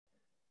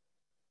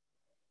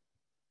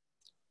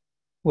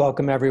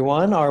Welcome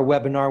everyone. Our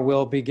webinar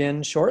will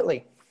begin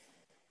shortly.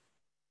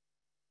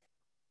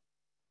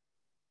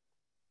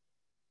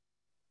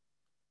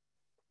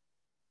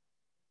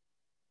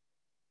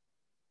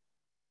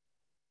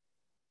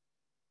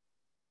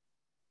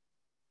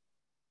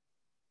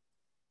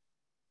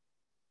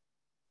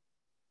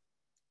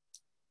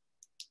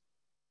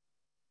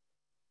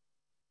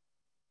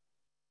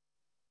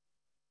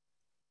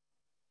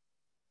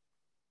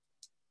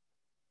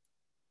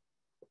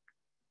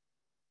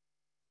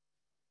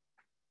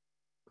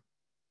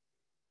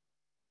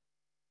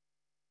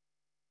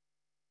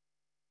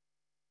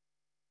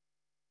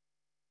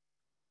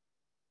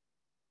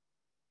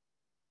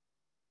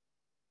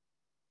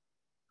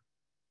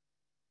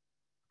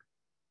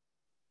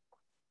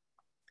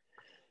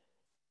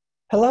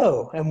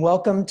 Hello, and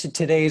welcome to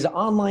today's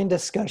online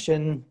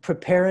discussion,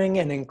 Preparing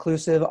an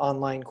Inclusive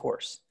Online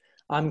Course.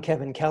 I'm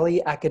Kevin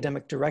Kelly,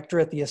 Academic Director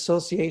at the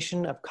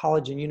Association of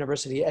College and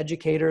University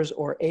Educators,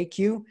 or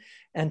ACUE,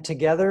 and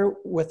together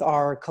with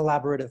our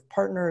collaborative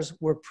partners,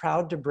 we're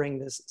proud to bring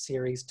this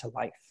series to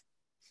life.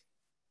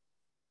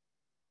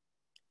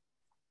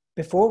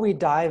 Before we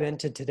dive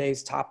into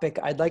today's topic,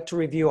 I'd like to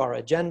review our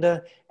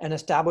agenda and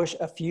establish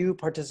a few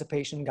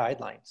participation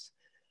guidelines.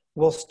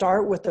 We'll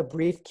start with a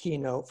brief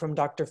keynote from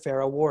Dr.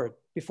 Farrah Ward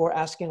before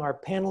asking our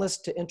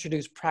panelists to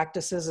introduce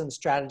practices and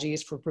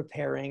strategies for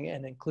preparing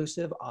an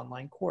inclusive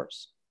online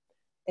course.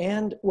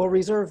 And we'll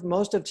reserve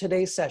most of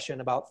today's session,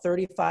 about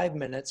 35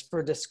 minutes,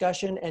 for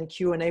discussion and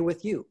Q&A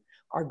with you.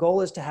 Our goal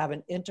is to have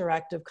an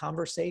interactive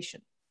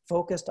conversation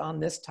focused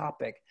on this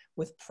topic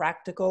with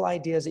practical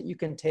ideas that you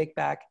can take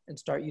back and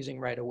start using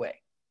right away.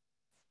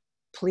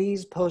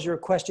 Please pose your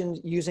questions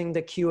using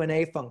the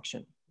Q&A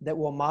function that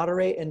we'll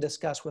moderate and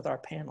discuss with our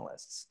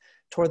panelists.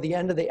 Toward the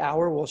end of the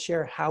hour, we'll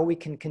share how we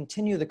can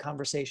continue the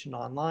conversation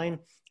online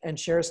and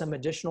share some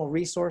additional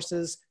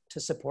resources to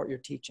support your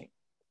teaching.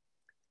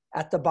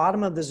 At the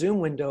bottom of the Zoom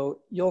window,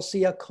 you'll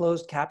see a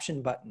closed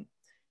caption button.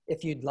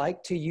 If you'd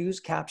like to use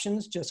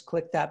captions, just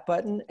click that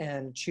button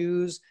and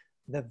choose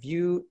the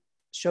View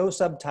Show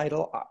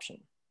Subtitle option.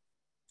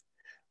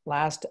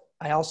 Last,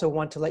 I also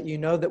want to let you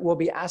know that we'll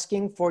be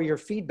asking for your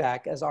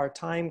feedback as our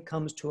time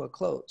comes to a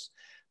close.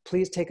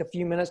 Please take a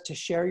few minutes to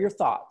share your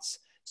thoughts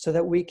so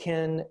that we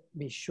can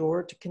be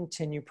sure to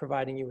continue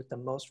providing you with the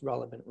most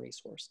relevant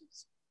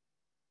resources.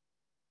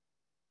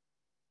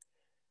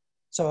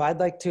 So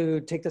I'd like to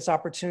take this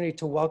opportunity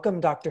to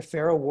welcome Dr.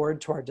 Farrah Ward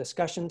to our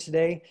discussion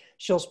today.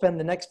 She'll spend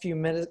the next few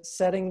minutes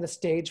setting the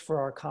stage for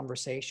our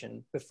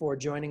conversation before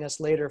joining us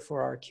later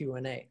for our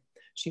Q&A.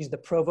 She's the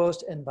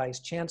Provost and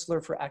Vice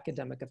Chancellor for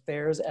Academic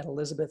Affairs at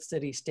Elizabeth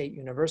City State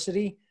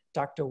University.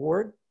 Dr.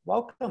 Ward,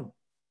 welcome.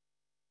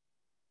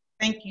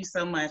 Thank you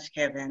so much,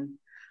 Kevin.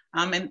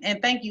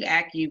 And thank you,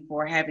 ACUE,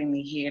 for having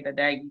me here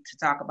today to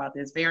talk about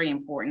this very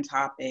important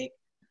topic.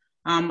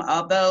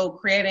 Although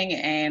creating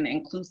an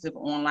inclusive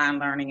online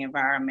learning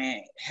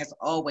environment has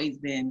always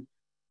been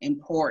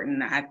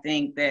important, I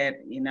think that,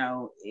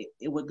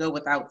 it would go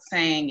without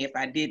saying if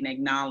I didn't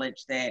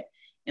acknowledge that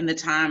in the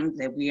times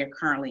that we are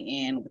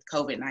currently in with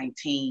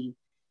COVID-19,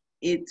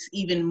 it's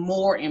even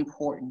more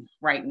important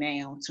right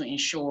now to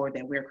ensure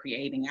that we're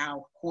creating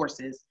our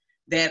courses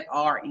that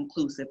are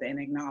inclusive and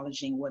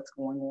acknowledging what's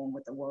going on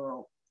with the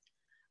world.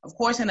 Of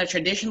course, in a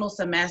traditional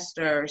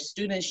semester,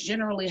 students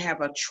generally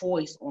have a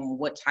choice on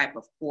what type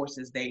of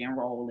courses they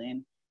enroll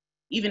in.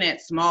 Even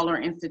at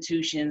smaller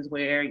institutions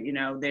where,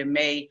 there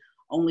may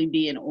only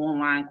be an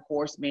online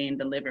course being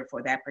delivered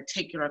for that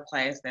particular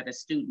class that a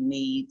student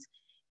needs.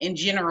 In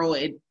general,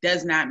 it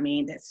does not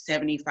mean that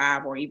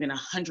 75 or even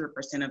 100%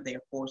 of their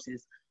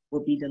courses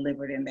will be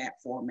delivered in that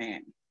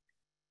format.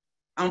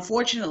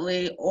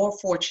 Unfortunately or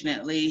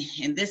fortunately,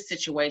 in this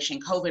situation,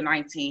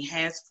 COVID-19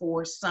 has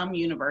forced some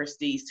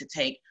universities to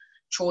take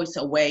choice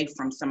away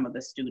from some of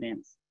the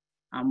students.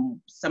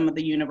 Some of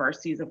the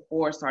universities, of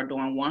course, are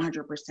doing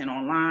 100%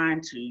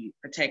 online to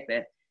protect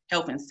the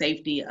health and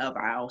safety of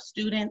our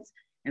students,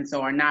 and so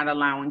are not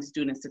allowing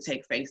students to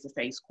take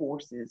face-to-face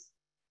courses.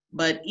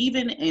 But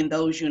even in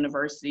those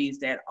universities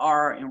that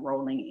are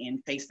enrolling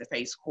in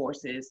face-to-face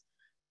courses,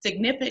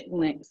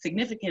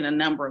 significant a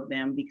number of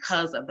them,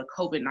 because of the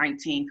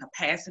COVID-19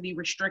 capacity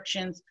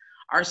restrictions,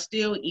 are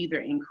still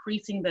either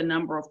increasing the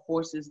number of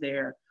courses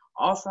they're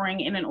offering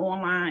in an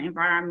online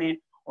environment,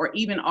 or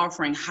even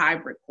offering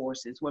hybrid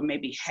courses where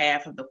maybe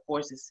half of the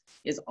courses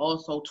is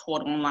also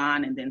taught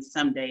online and then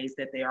some days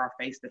that they are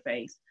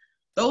face-to-face.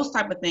 Those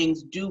type of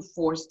things do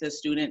force the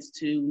students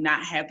to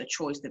not have the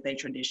choice that they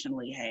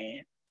traditionally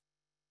had.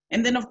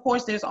 And then of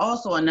course, there's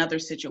also another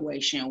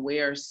situation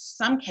where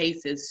some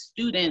cases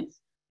students,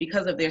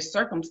 because of their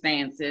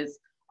circumstances,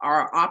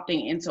 are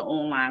opting into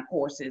online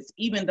courses,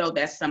 even though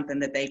that's something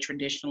that they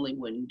traditionally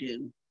wouldn't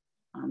do.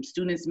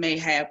 Students may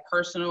have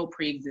personal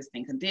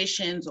pre-existing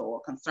conditions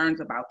or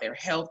concerns about their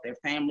health. Their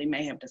family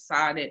may have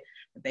decided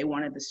that they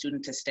wanted the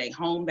student to stay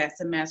home that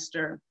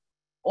semester,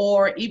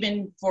 or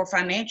even for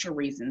financial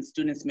reasons,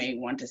 students may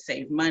want to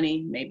save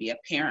money. Maybe a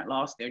parent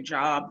lost their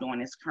job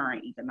during this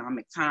current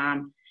economic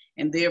time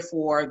and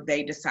therefore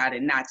they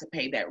decided not to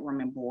pay that room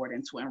and board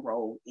and to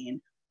enroll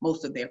in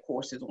most of their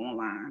courses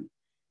online.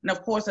 And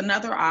of course,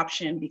 another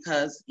option,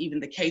 because even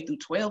the K through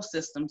 12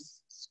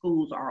 systems,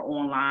 schools are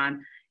online,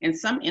 in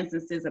some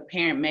instances, a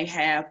parent may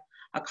have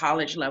a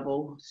college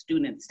level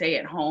student stay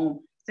at home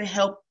to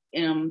help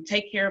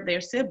take care of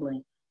their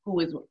sibling who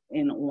is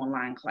in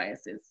online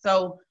classes.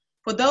 So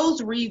for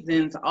those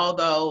reasons,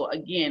 although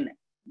again,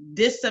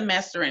 this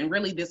semester and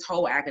really this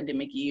whole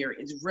academic year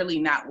is really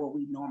not what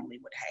we normally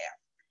would have.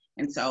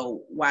 And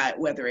so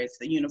whether it's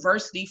the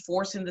university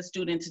forcing the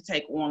student to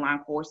take online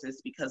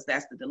courses because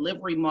that's the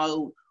delivery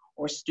mode,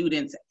 or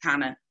students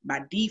kind of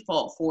by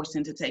default forced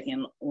into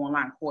taking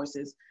online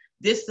courses,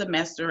 this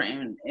semester,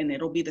 and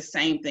it'll be the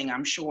same thing,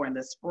 I'm sure, in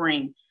the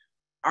spring,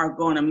 are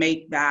going to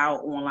make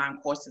our online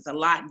courses a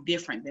lot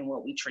different than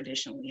what we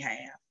traditionally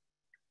have.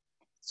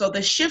 So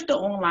the shift to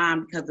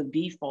online because of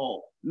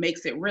default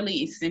makes it really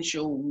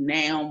essential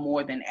now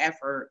more than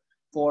ever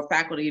for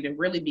faculty to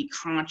really be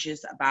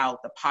conscious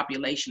about the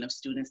population of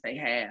students they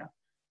have.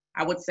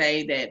 I would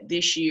say that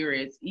this year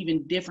is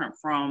even different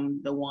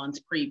from the ones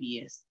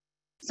previous.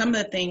 Some of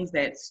the things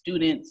that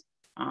students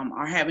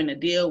are having to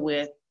deal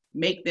with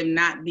make them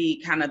not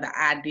be kind of the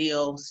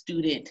ideal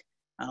student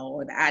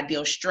or the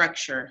ideal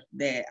structure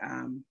that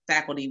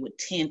faculty would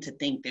tend to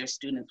think their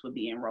students would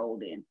be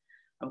enrolled in.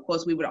 Of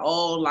course, we would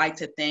all like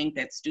to think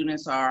that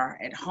students are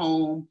at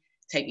home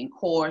taking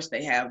course,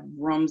 they have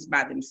rooms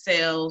by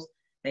themselves,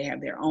 they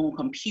have their own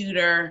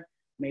computer,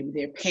 maybe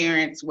their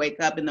parents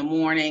wake up in the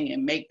morning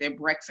and make their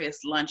breakfast,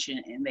 lunch,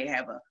 and they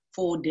have a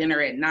full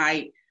dinner at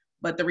night.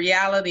 But the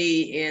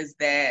reality is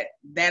that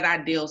that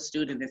ideal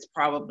student is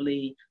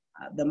probably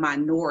the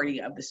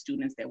minority of the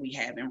students that we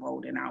have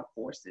enrolled in our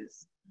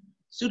courses.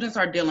 Students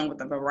are dealing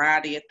with a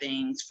variety of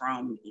things,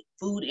 from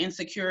food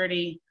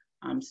insecurity.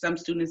 Some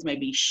students may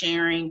be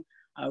sharing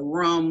a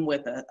room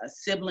with a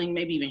sibling,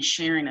 maybe even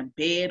sharing a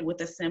bed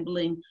with a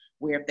sibling,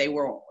 where if they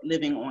were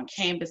living on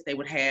campus, they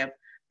would have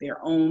their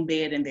own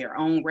bed in their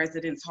own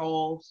residence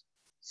halls.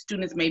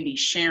 Students may be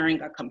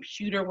sharing a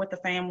computer with a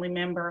family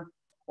member,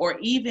 or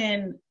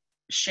even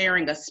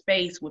sharing a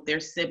space with their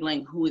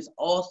sibling who is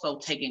also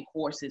taking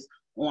courses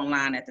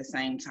online at the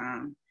same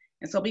time.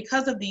 And so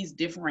because of these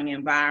differing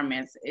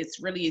environments,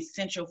 it's really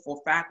essential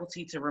for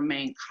faculty to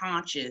remain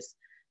conscious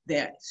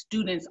that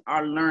students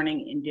are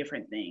learning in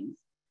different things.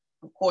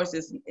 Of course,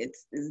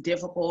 it's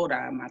difficult.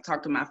 I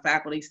talked to my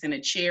faculty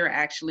senate chair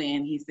actually,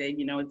 and he said,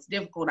 you know, it's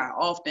difficult. I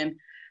often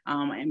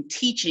am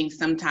teaching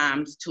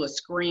sometimes to a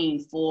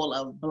screen full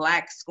of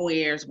black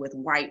squares with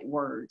white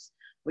words,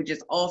 which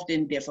is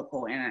often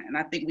difficult. And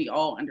I think we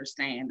all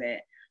understand that.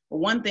 But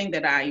one thing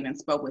that I even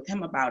spoke with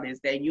him about is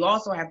that you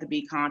also have to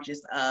be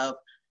conscious of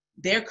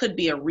there could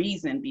be a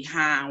reason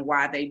behind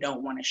why they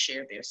don't want to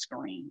share their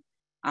screen.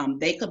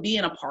 They could be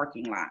in a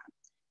parking lot.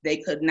 They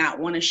could not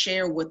want to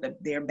share what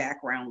their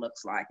background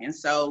looks like. And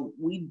so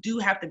we do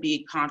have to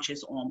be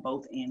conscious on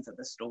both ends of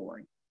the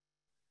story.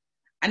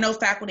 I know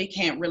faculty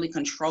can't really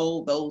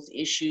control those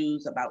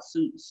issues about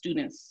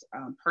students'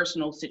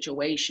 personal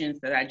situations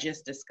that I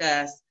just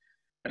discussed,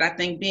 but I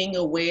think being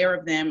aware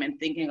of them and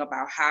thinking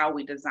about how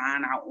we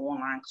design our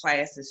online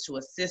classes to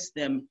assist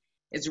them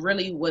is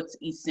really what's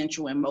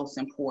essential and most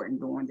important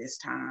during this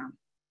time.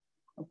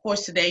 Of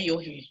course, today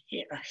you'll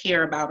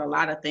hear about a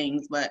lot of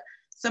things, but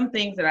some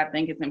things that I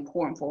think is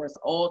important for us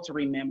all to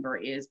remember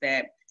is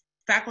that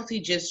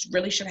faculty just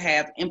really should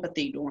have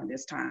empathy during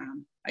this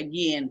time.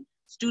 Again,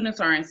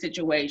 students are in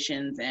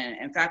situations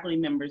and faculty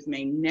members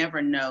may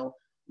never know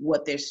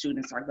what their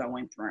students are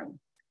going through.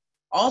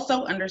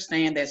 Also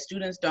understand that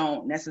students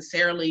don't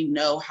necessarily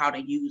know how to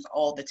use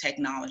all the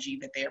technology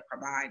that they're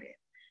provided.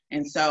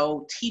 And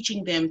so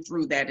teaching them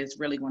through that is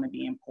really going to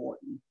be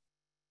important.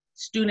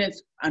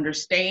 Students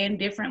understand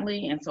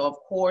differently, and so of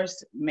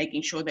course,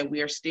 making sure that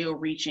we are still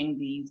reaching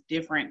these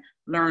different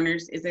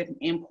learners is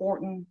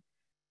important,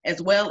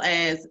 as well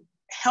as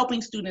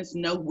helping students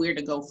know where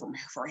to go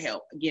for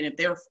help. Again, if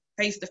they're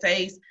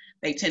face-to-face,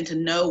 they tend to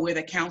know where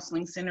the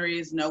counseling center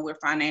is, know where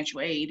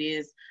financial aid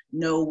is,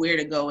 know where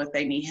to go if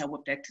they need help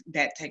with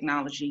that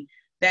technology.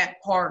 That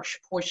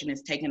portion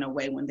is taken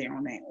away when they're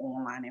on that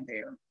online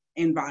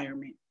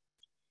environment.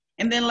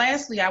 And then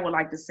lastly, I would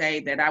like to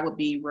say that I would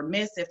be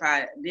remiss if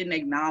I didn't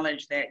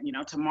acknowledge that, you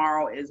know,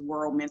 tomorrow is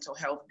World Mental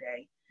Health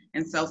Day.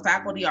 And so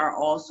faculty are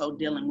also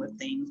dealing with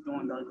things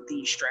during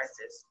these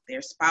stresses.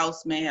 Their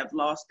spouse may have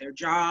lost their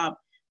job.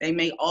 They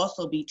may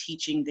also be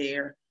teaching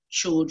their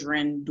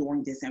children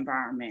during this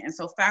environment. And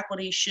so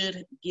faculty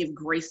should give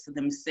grace to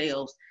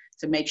themselves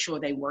to make sure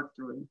they work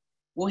through.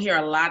 We'll hear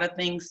a lot of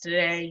things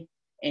today,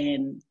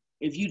 and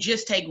if you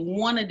just take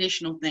one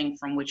additional thing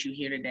from what you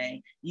hear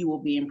today, you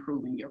will be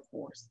improving your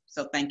course.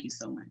 So thank you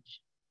so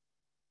much.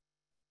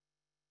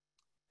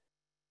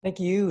 Thank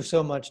you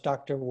so much,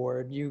 Dr.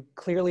 Ward. You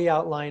clearly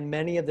outlined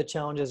many of the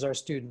challenges our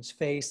students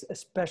face,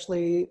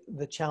 especially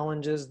the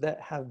challenges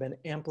that have been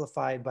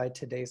amplified by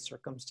today's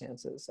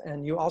circumstances.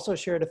 And you also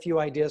shared a few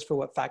ideas for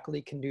what faculty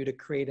can do to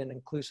create an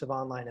inclusive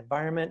online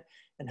environment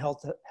and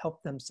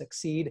help them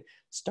succeed,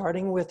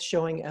 starting with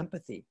showing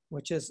empathy,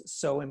 which is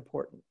so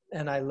important.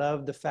 And I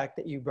love the fact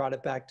that you brought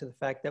it back to the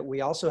fact that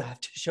we also have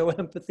to show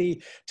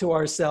empathy to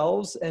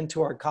ourselves and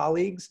to our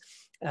colleagues.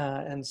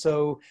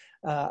 Now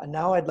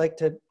I'd like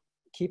to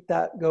keep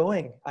that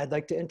going. I'd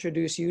like to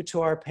introduce you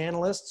to our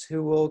panelists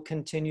who will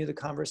continue the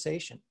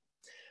conversation.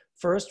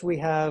 First, we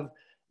have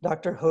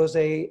Dr.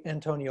 José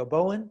Antonio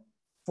Bowen,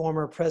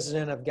 former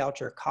president of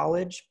Goucher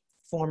College,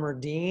 former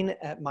dean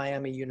at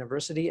Miami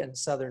University and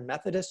Southern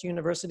Methodist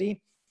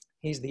University.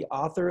 He's the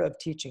author of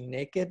Teaching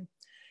Naked,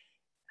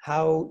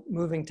 How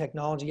Moving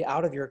Technology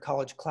Out of Your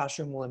College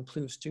Classroom Will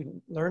Improve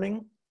Student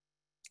Learning.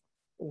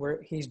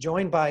 He's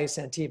joined by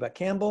Santiba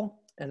Campbell,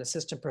 an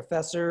assistant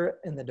professor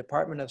in the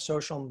Department of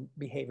Social and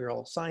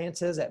Behavioral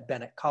Sciences at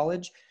Bennett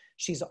College.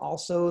 She's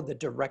also the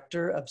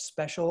director of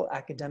special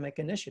academic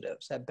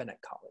initiatives at Bennett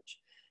College.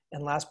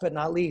 And last but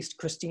not least,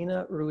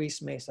 Kristina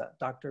Ruiz-Mesa.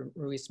 Dr.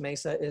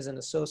 Ruiz-Mesa is an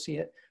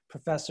associate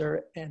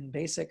professor and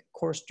basic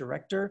course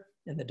director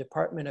in the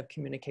Department of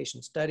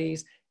Communication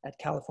Studies at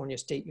California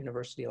State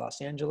University,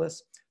 Los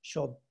Angeles.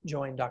 She'll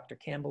join Dr.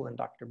 Campbell and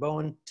Dr.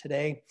 Bowen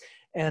today.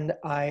 And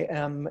I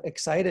am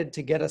excited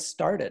to get us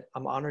started.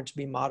 I'm honored to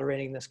be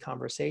moderating this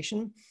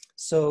conversation.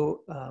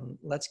 So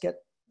let's get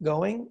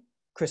going.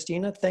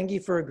 Kristina, thank you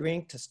for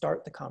agreeing to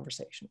start the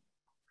conversation.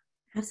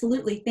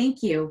 Absolutely,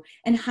 thank you.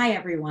 And hi,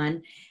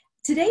 everyone.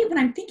 Today, when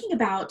I'm thinking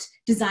about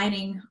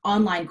designing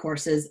online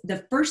courses,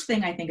 the first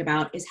thing I think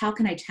about is how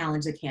can I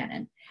challenge the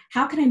canon?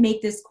 How can I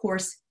make this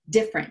course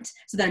different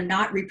so that I'm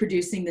not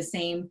reproducing the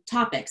same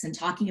topics and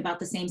talking about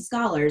the same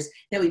scholars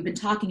that we've been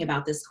talking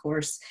about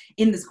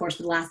in this course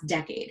for the last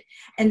decade?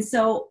 And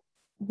so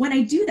when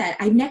I do that,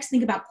 I next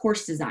think about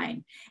course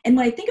design. And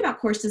when I think about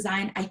course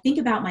design, I think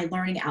about my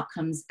learning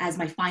outcomes as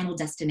my final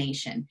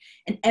destination.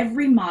 And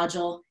every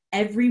module,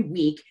 every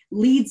week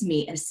leads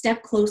me a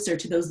step closer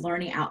to those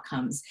learning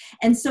outcomes.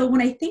 And so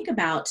when I think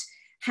about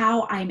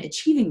how I'm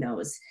achieving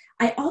those,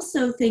 I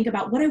also think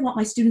about what I want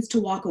my students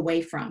to walk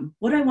away from.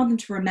 What do I want them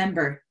to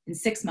remember in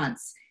 6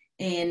 months,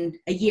 in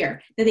a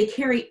year, that they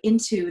carry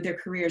into their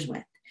careers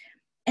with?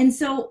 And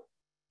so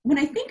when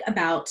I think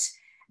about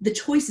the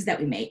choices that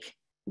we make,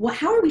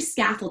 how are we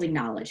scaffolding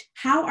knowledge?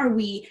 How are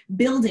we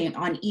building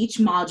on each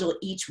module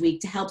each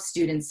week to help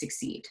students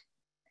succeed?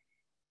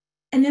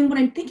 And then when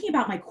I'm thinking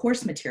about my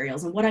course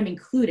materials and what I'm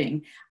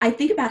including, I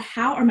think about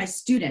how are my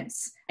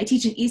students, I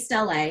teach in East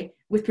LA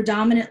with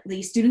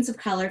predominantly students of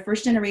color,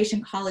 first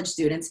generation college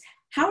students,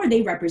 how are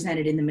they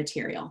represented in the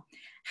material?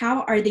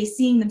 How are they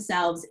seeing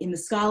themselves in the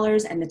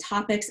scholars and the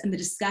topics and the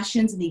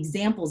discussions and the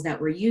examples that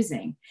we're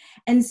using?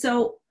 And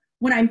so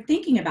when I'm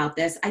thinking about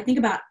this, I think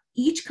about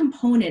each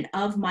component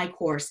of my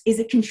course. Is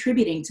it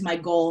contributing to my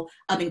goal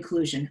of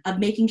inclusion, of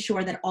making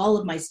sure that all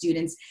of my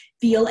students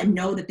feel and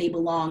know that they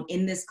belong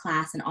in this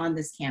class and on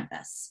this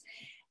campus?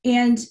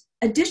 And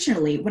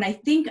additionally, when I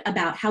think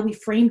about how we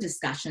frame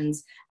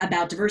discussions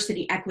about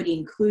diversity, equity,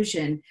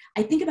 inclusion,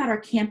 I think about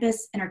our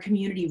campus and our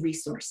community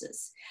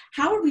resources.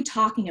 How are we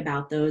talking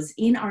about those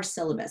in our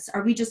syllabus?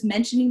 Are we just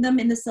mentioning them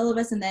in the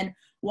syllabus and then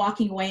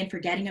walking away and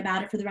forgetting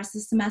about it for the rest of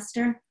the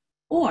semester?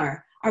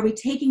 Or are we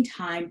taking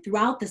time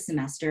throughout the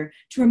semester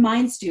to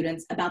remind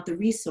students about the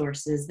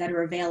resources that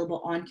are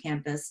available on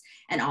campus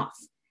and off?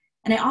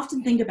 And I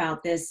often think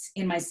about this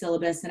in my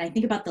syllabus, and I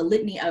think about the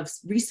litany of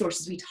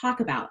resources we talk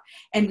about.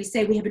 And we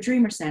say we have a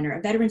Dreamer Center,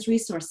 a Veterans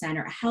Resource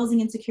Center, a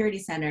Housing Insecurity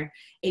Center,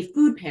 a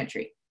food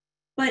pantry.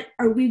 But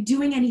are we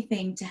doing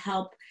anything to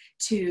help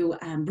to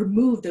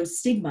remove those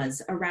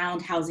stigmas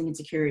around housing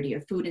insecurity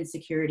or food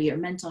insecurity or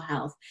mental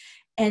health?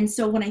 And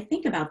so when I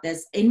think about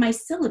this, in my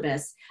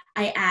syllabus,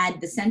 I add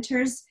the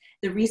centers,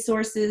 the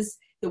resources,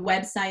 the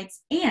websites,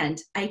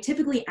 and I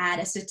typically add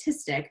a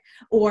statistic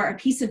or a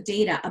piece of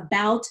data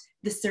about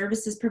the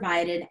services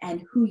provided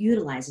and who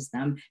utilizes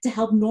them to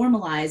help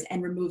normalize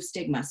and remove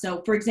stigma.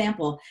 So for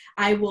example,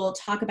 I will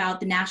talk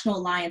about the National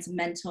Alliance of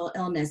Mental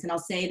Illness, and I'll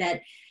say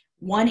that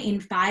 1 in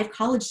 5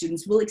 college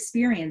students will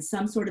experience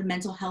some sort of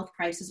mental health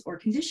crisis or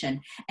condition.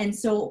 And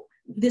so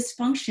this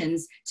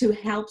functions to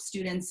help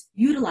students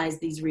utilize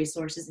these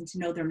resources and to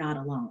know they're not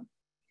alone.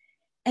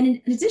 And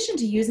in addition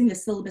to using the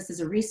syllabus as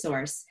a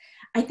resource,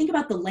 I think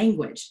about the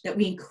language that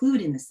we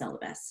include in the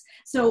syllabus.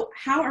 So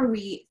how are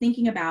we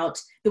thinking about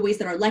the ways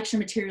that our lecture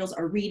materials,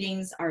 our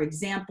readings, our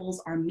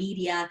examples, our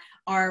media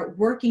are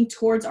working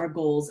towards our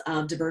goals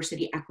of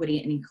diversity,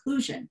 equity, and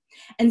inclusion?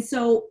 And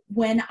so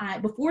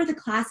before the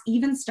class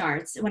even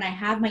starts, when I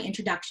have my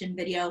introduction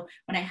video,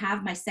 when I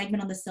have my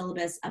segment on the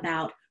syllabus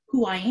about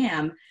who I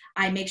am,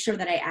 I make sure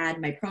that I add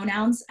my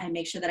pronouns. I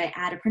make sure that I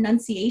add a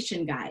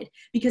pronunciation guide,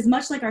 because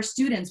much like our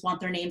students want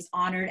their names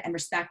honored and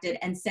respected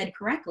and said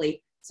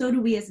correctly, so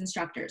do we as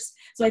instructors.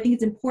 So I think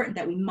it's important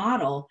that we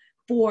model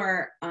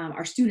for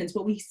our students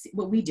what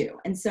we do.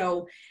 And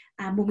so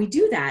when we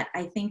do that,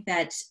 I think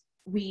that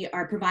we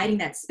are providing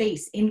that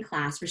space in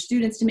class for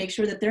students to make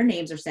sure that their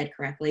names are said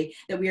correctly,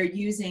 that we are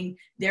using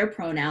their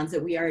pronouns,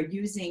 that we are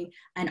using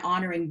and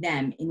honoring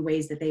them in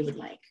ways that they would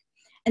like.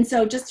 And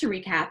so just to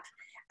recap,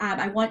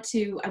 I want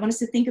us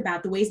to think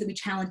about the ways that we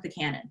challenge the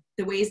canon,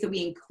 the ways that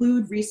we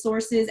include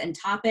resources and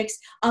topics,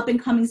 up and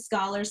coming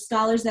scholars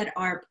that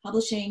are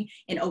publishing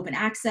in open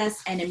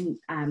access and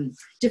in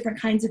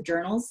different kinds of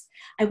journals.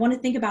 I want to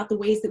think about the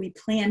ways that we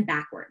plan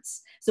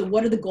backwards. So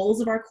what are the goals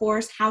of our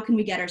course? How can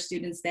we get our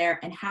students there?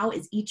 And how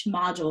is each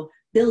module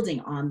building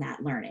on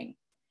that learning?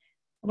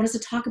 I want us to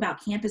talk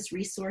about campus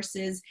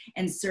resources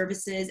and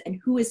services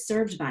and who is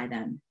served by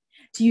them.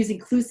 To use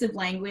inclusive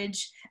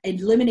language,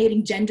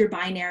 eliminating gender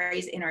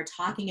binaries in our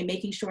talking and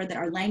making sure that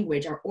our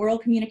language, our oral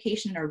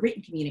communication and our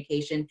written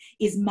communication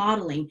is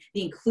modeling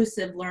the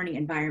inclusive learning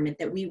environment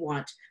that we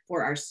want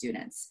for our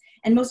students.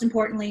 And most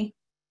importantly,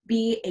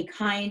 be a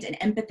kind and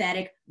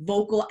empathetic,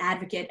 vocal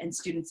advocate and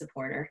student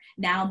supporter.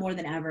 Now more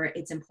than ever,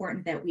 it's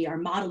important that we are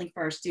modeling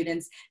for our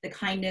students the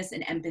kindness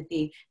and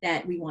empathy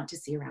that we want to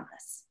see around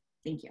us.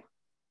 Thank you.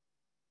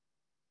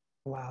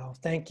 Wow,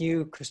 thank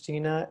you,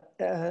 Kristina.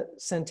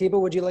 Santiba,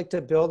 would you like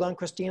to build on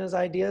Kristina's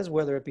ideas,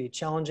 whether it be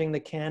challenging the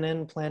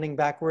canon, planning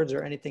backwards,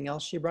 or anything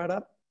else she brought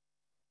up?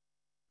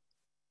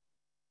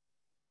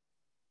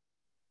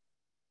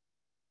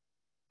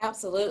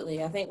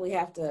 Absolutely. I think we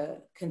have to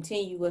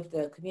continue with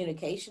the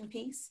communication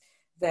piece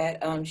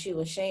that she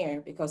was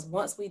sharing, because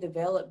once we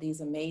develop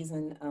these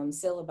amazing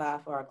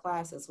syllabi for our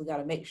classes, we got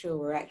to make sure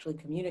we're actually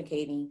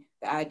communicating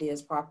the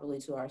ideas properly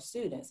to our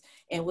students.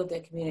 And with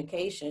that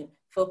communication,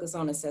 focus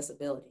on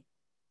accessibility,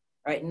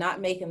 right?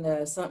 Not making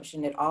the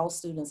assumption that all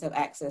students have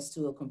access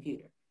to a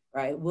computer,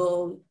 right?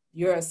 Will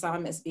your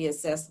assignments be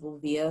accessible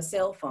via a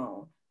cell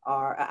phone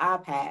or an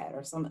iPad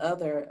or some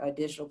other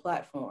digital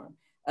platform?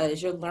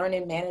 Is your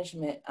learning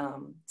management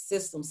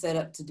system set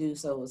up to do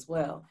so as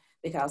well?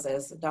 Because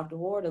as Dr.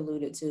 Ward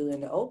alluded to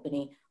in the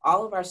opening,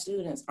 all of our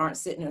students aren't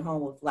sitting at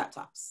home with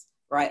laptops,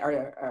 right?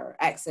 Or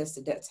access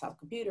to desktop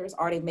computers,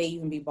 or they may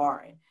even be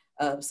borrowing.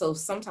 So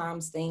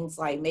sometimes things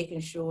like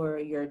making sure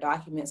your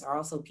documents are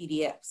also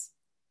PDFs,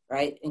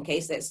 right? In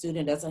case that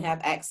student doesn't have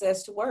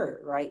access to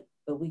Word, right?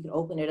 But we can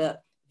open it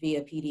up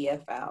via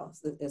PDF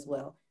files as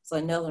well. So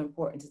another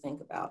important to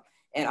think about.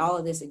 And all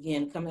of this,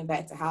 again, coming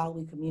back to how are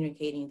we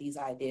communicating these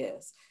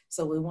ideas.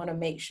 So we want to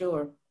make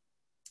sure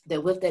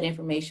that with that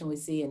information we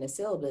see in the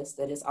syllabus,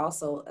 that it's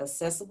also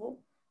accessible,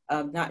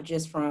 not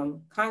just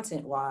from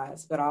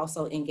content-wise, but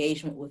also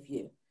engagement with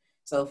you.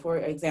 So for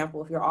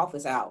example, if your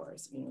office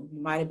hours, you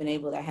might have been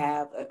able to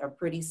have a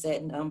pretty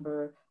set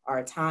number or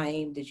a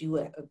time that you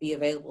would be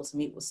available to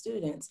meet with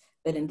students.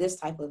 But in this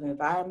type of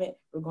environment,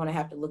 we're going to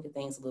have to look at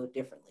things a little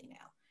differently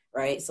now,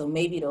 right? So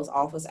maybe those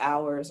office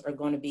hours are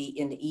going to be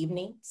in the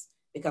evenings,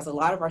 because a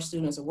lot of our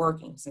students are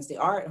working since they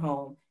are at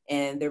home,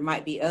 and there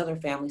might be other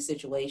family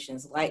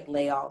situations like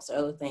layoffs or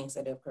other things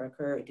that have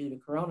occurred due to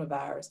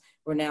coronavirus,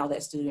 where now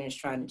that student is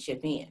trying to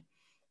chip in.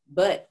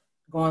 But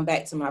going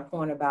back to my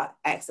point about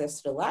access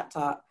to the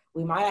laptop,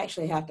 we might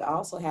actually have to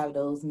also have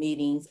those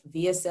meetings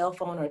via cell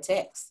phone or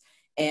text,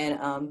 and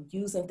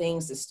using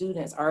things that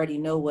students already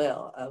know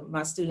well.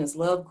 My students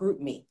love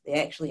GroupMe. They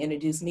actually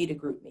introduced me to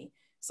GroupMe.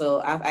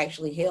 So I've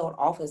actually held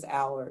office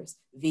hours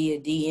via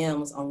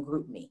DMs on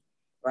GroupMe,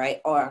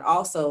 right? Or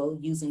also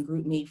using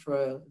GroupMe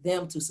for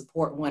them to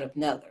support one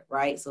another,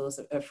 right? So it's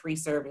a free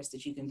service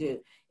that you can do.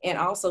 And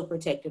also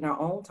protecting our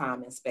own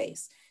time and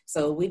space.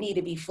 So we need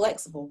to be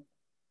flexible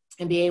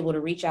and be able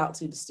to reach out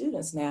to the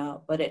students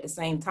now. But at the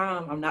same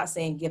time, I'm not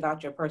saying give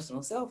out your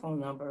personal cell phone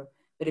number,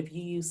 but if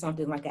you use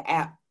something like an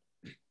app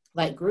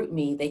like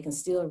GroupMe, they can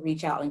still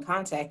reach out and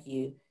contact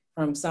you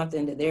from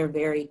something that they're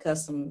very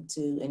accustomed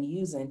to and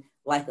using,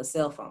 like a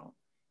cell phone,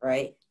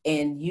 right?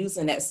 And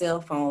using that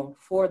cell phone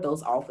for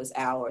those office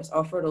hours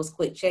or for those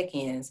quick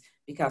check-ins,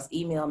 because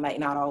email might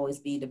not always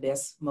be the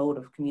best mode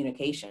of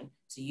communication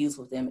to use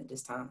with them at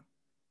this time.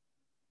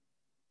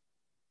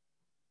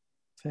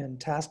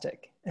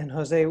 Fantastic. And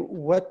Jose,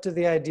 what do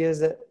the ideas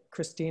that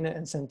Kristina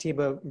and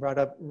Santiba brought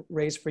up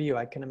raise for you?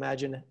 I can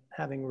imagine,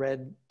 having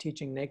read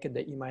Teaching Naked,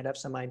 that you might have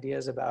some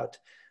ideas about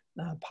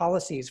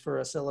policies for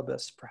a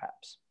syllabus,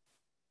 perhaps.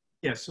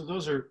 Yeah, so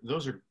those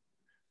are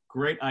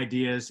great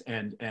ideas,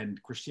 and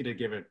Kristina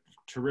gave a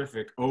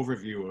terrific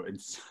overview in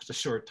such a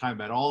short time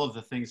about all of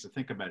the things to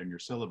think about in your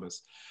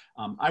syllabus.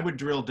 I would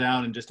drill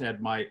down and just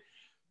add my,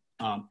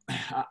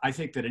 I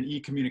think that an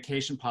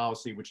e-communication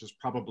policy, which is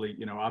probably,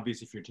 you know,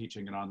 obvious if you're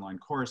teaching an online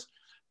course,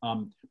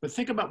 but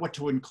think about what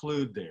to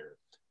include there,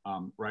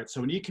 right?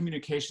 So an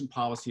e-communication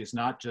policy is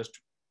not just,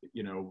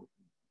 you know,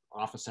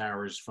 office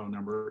hours, phone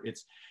number.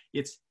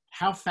 It's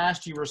how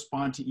fast do you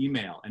respond to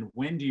email, and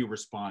when do you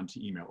respond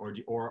to email?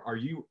 Or are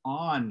you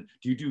on,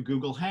 do you do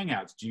Google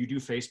Hangouts? Do you do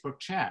Facebook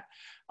chat?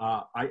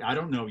 I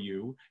don't know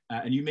you,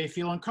 and you may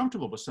feel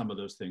uncomfortable with some of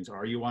those things.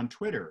 Are you on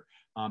Twitter?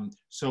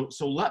 So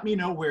let me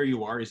know where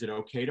you are. Is it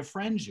okay to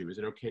friend you? Is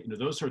it okay, you know,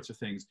 those sorts of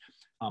things.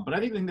 But I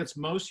think the thing that's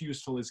most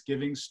useful is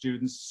giving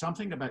students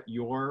something about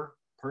your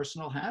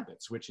personal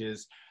habits, which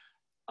is,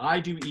 I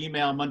do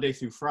email Monday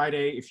through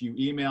Friday. If you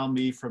email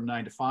me from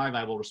 9 to 5,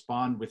 I will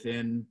respond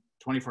within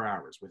 24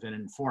 hours,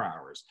 within 4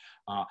 hours.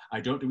 I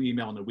don't do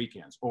email on the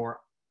weekends, or,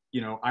 you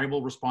know, I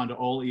will respond to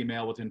all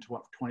email within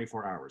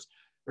 24 hours.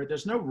 Right?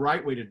 There's no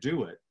right way to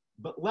do it,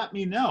 but let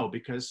me know,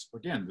 because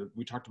again,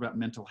 we talked about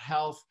mental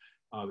health.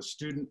 The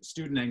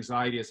student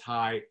anxiety is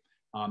high.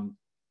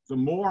 The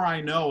more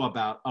I know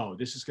about, oh,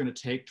 this is going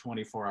to take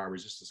 24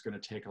 hours, this is going to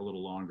take a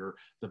little longer,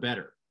 the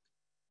better.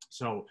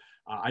 So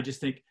I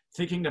just think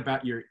thinking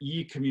about your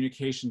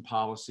e-communication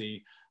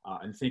policy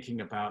and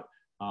thinking about,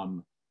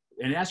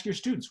 and ask your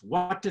students,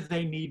 what do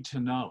they need to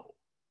know?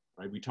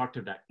 Right? We talked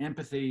about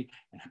empathy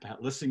and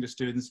about listening to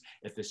students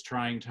at this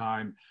trying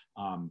time.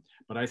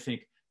 But I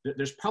think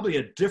there's probably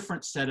a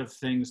different set of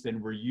things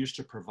than we're used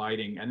to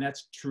providing. And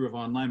that's true of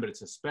online, but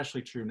it's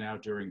especially true now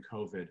during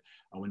COVID,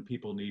 when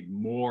people need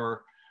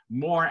more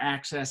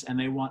access and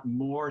they want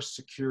more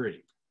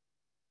security.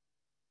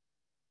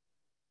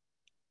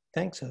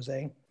 Thanks,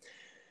 Jose.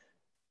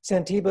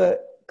 Santiba,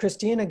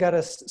 Kristina got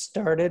us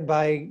started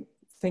by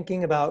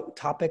thinking about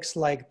topics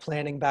like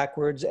planning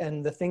backwards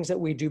and the things that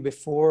we do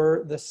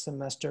before the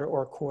semester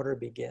or quarter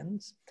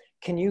begins.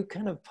 Can you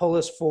kind of pull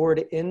us forward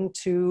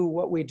into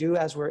what we do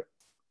as we're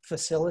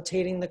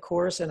facilitating the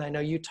course? And I know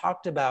you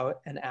talked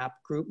about an app,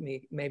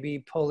 GroupMe. Maybe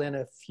pull in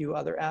a few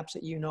other apps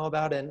that you know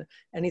about, and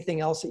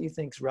anything else that you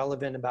think is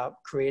relevant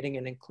about creating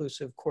an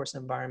inclusive course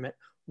environment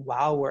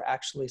while we're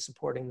actually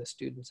supporting the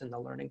students in the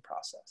learning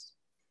process.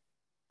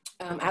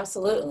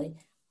 Absolutely.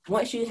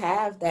 Once you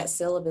have that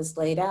syllabus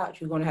laid out,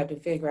 you're going to have to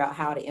figure out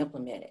how to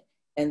implement it.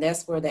 And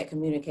that's where that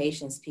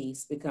communications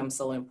piece becomes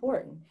so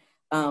important.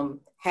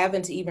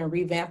 Having to even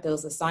revamp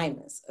those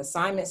assignments.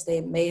 Assignments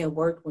that may have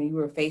worked when you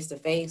were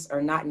face-to-face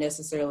are not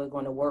necessarily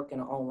going to work in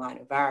an online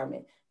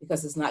environment,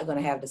 because it's not going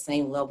to have the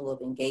same level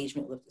of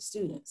engagement with the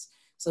students.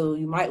 So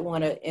you might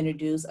want to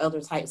introduce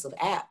other types of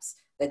apps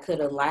that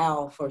could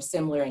allow for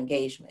similar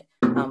engagement.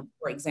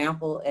 For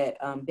example, at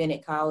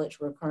Bennett College,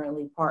 we're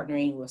currently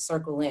partnering with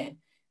Circle In.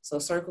 So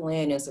Circle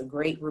In is a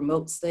great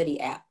remote study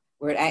app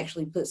where it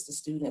actually puts the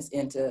students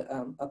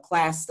into a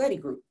class study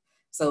group.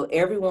 So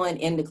everyone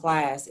in the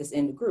class is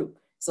in the group.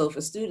 So if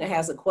a student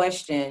has a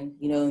question,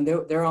 you know, in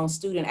their own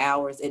student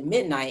hours at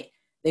midnight,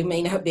 they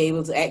may not be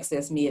able to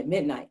access me at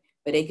midnight,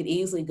 but they could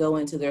easily go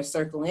into their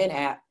Circle In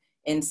app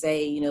and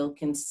say, you know,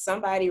 can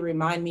somebody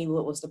remind me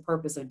what was the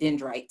purpose of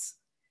dendrites?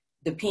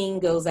 The ping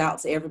goes out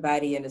to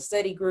everybody in the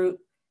study group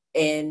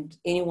and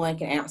anyone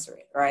can answer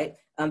it, right?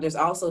 There's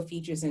also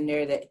features in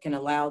there that can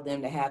allow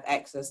them to have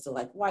access to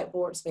like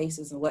whiteboard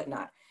spaces and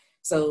whatnot.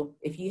 So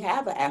if you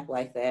have an app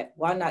like that,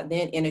 why not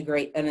then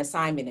integrate an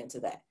assignment into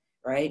that,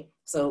 right?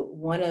 So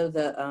one of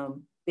the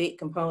big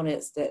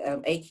components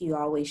that ACUE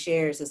always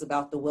shares is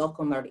about the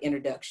welcome or the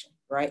introduction,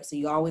 right? So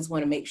you always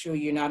want to make sure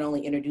you're not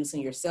only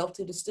introducing yourself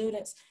to the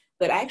students,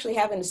 but actually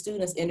having the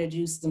students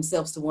introduce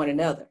themselves to one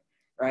another,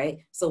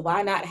 right? So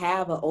why not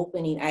have an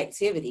opening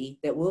activity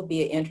that will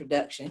be an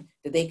introduction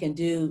that they can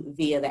do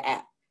via the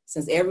app?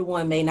 Since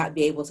everyone may not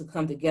be able to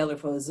come together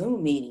for a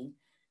Zoom meeting,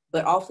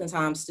 but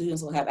oftentimes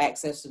students will have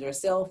access to their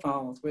cell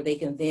phones where they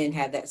can then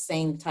have that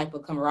same type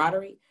of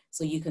camaraderie,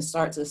 so you can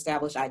start to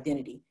establish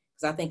identity.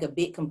 Because I think a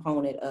big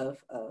component of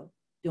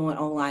doing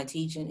online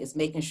teaching is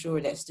making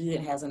sure that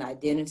student has an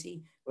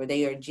identity where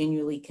they are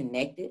genuinely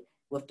connected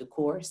with the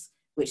course,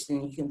 which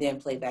then you can then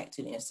play back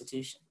to the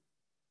institution.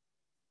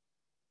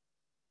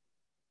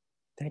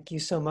 Thank you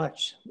so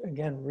much.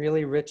 Again,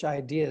 really rich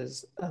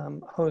ideas.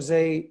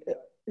 Jose,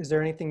 is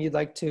there anything you'd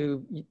like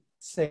to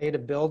say to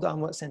build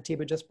on what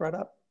Santiba just brought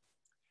up?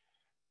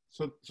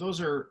 So those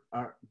are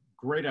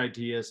great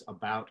ideas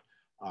about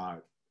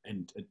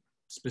and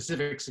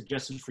specific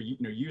suggestions for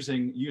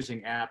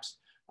using apps.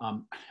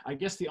 I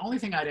guess the only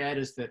thing I'd add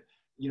is that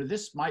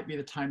this might be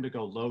the time to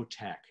go low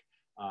tech.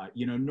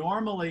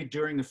 Normally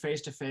during the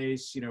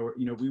face-to-face,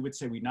 we would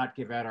say we not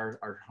give out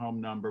our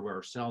home number or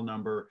our cell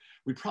number.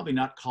 We'd probably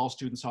not call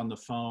students on the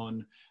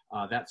phone,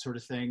 that sort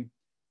of thing.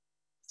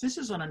 This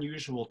is an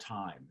unusual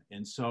time.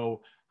 And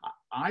so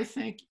I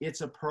think it's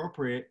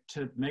appropriate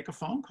to make a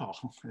phone call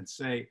and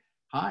say,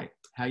 hi,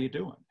 how you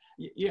doing?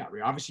 Yeah,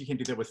 obviously you can't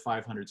do that with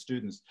 500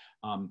 students.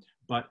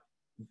 But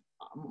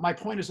my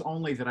point is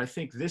only that I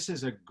think this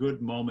is a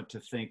good moment to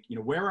think,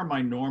 where are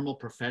my normal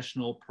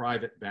professional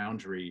private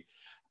boundary?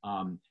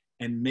 And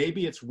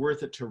maybe it's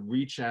worth it to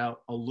reach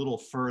out a little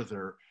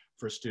further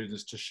for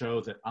students to show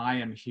that I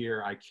am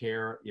here, I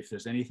care. If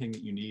there's anything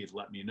that you need,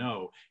 let me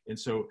know. And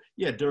so,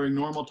 yeah, during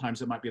normal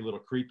times, it might be a little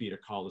creepy to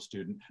call the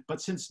student,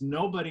 but since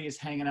nobody is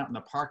hanging out in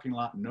the parking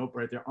lot,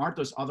 there aren't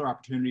those other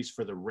opportunities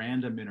for the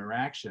random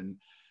interaction,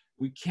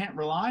 we can't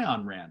rely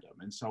on random.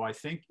 And so I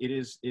think it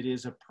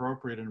is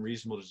appropriate and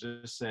reasonable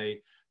to just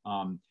say,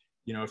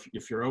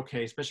 if you're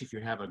okay, especially if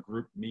you have a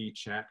group me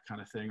chat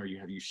kind of thing, or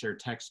you share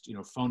text,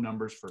 phone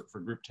numbers for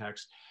group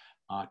text,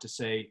 to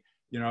say,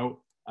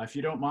 if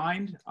you don't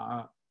mind,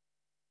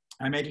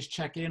 I may just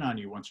check in on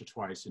you once or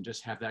twice and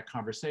just have that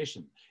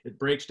conversation. It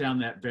breaks down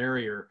that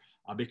barrier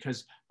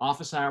because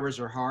office hours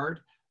are hard,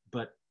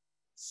 but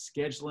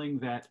scheduling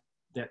that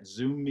that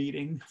Zoom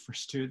meeting for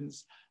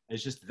students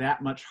is just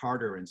that much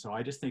harder. And so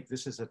I just think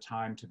this is a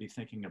time to be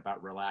thinking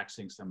about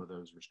relaxing some of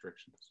those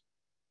restrictions.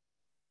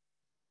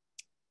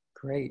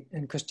 Great.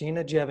 And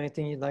Kristina, do you have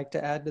anything you'd like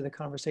to add to the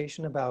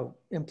conversation about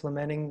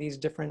implementing these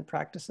different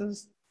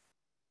practices?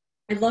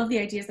 I love the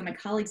ideas that my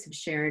colleagues have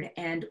shared.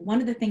 And one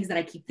of the things that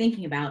I keep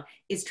thinking about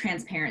is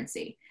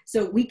transparency.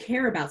 So we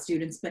care about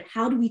students, but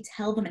how do we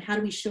tell them and how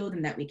do we show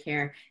them that we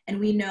care? And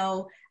we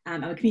know,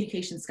 I'm a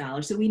communication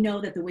scholar, so we know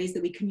that the ways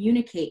that we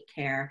communicate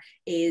care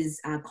is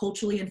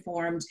culturally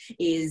informed,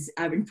 is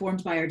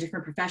informed by our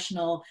different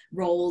professional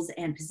roles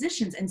and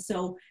positions. And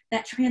so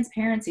that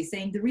transparency,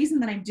 saying the reason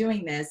that I'm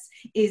doing this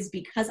is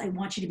because I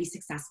want you to be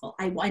successful.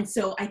 And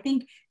so I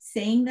think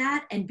saying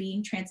that and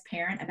being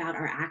transparent about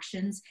our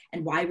actions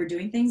and why we're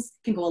doing things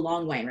can go a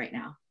long way right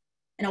now,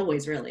 and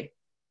always, really.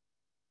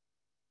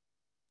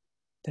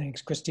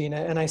 Thanks,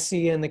 Kristina. And I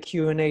see in the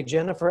Q&A,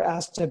 Jennifer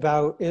asked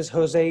about, is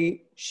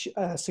Jose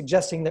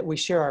suggesting that we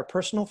share our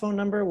personal phone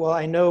number? Well,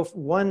 I know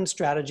one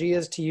strategy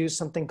is to use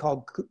something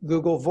called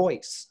Google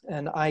Voice.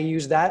 And I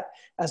use that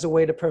as a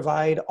way to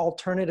provide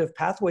alternative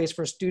pathways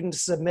for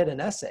students to submit an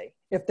essay.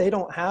 If they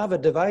don't have a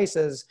device,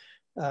 as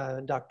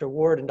Dr.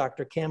 Ward and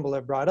Dr. Campbell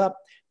have brought up,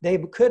 they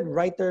could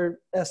write their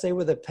essay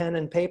with a pen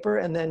and paper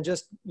and then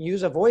just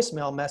use a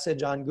voicemail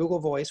message on Google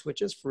Voice,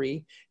 which is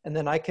free. And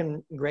then I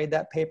can grade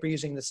that paper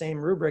using the same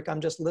rubric.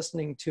 I'm just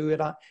listening to it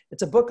on,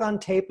 it's a book on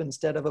tape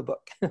instead of a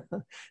book.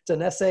 It's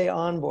an essay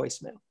on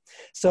voicemail.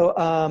 So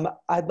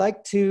I'd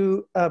like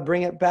to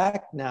bring it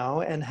back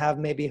now and have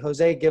maybe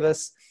Jose give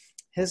us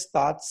his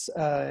thoughts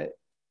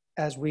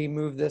as we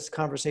move this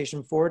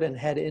conversation forward and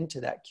head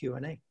into that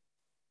Q&A.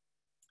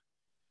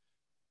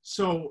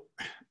 So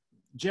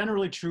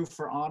generally true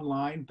for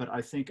online, but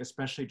I think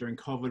especially during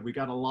COVID, we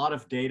got a lot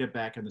of data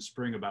back in the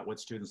spring about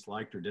what students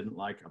liked or didn't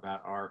like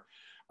about our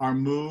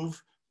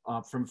move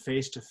from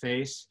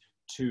face-to-face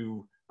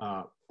to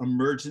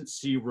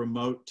emergency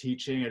remote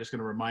teaching. I'm just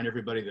gonna remind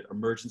everybody that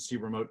emergency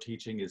remote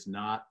teaching is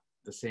not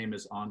the same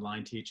as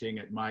online teaching.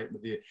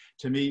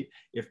 To me,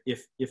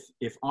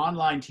 if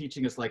online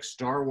teaching is like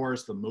Star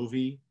Wars the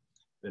movie,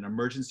 then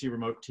emergency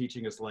remote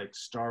teaching is like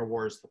Star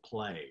Wars the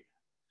play.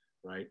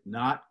 Right?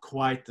 Not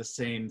quite the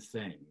same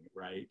thing,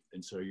 right?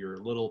 And so you're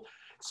a little,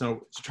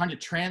 so trying to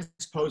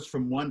transpose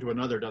from one to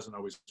another doesn't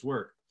always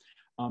work.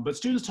 But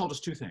students told us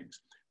two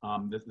things.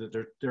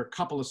 There are a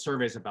couple of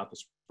surveys about the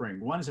spring.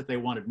 One is that they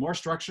wanted more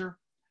structure,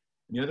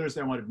 and the other is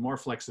they wanted more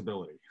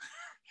flexibility.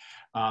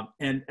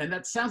 And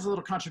that sounds a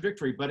little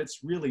contradictory, but it's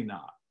really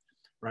not,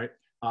 right?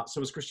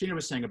 So as Kristina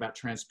was saying about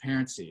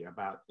transparency,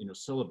 about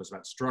syllabus,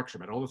 about structure,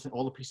 about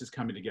all the pieces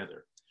coming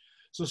together.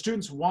 So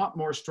students want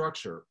more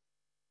structure,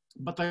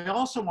 but they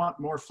also want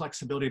more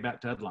flexibility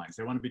about deadlines.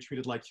 They want to be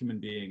treated like human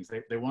beings.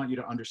 They want you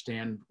to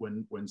understand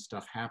when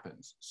stuff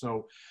happens.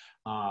 So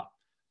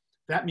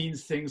that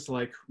means things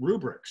like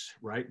rubrics,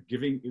 right?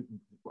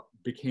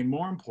 Became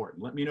more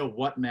important. Let me know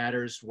what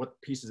matters, what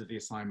pieces of the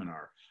assignment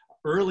are.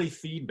 Early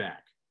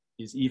feedback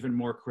is even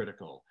more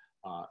critical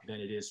than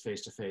it is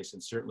face-to-face,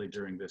 and certainly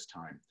during this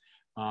time.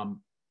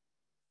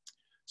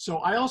 So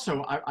I'll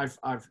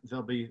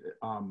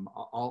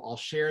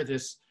share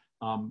this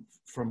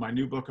from my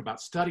new book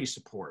about study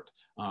support.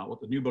 Well,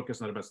 the new book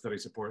is not about study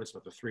support, it's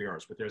about the 3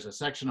 R's, but there's a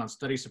section on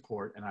study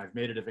support, and I've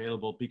made it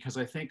available because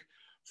I think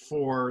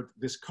for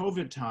this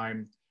COVID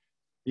time,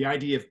 the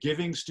idea of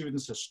giving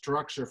students a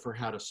structure for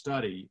how to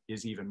study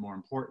is even more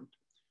important.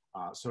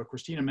 So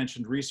Kristina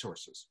mentioned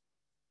resources.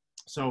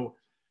 So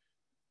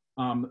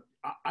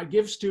I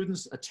give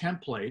students a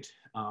template,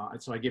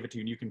 so I give it to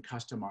you and you can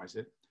customize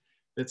it,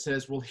 that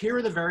says, well, here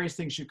are the various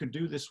things you could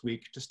do this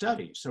week to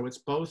study. So it's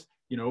both,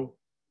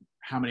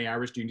 how many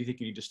hours do you think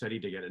you need to study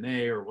to get an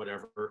A or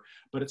whatever,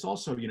 but it's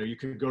also, you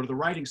could go to the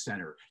writing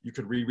center, you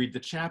could reread the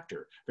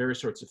chapter, various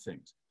sorts of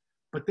things.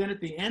 But then at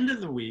the end of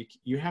the week,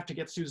 you have to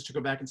get students to go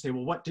back and say,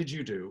 well, what did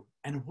you do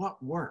and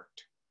what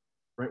worked,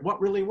 right?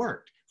 What really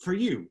worked for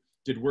you?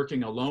 Did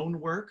working alone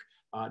work?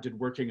 Did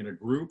working in a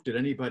group? Did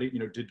anybody,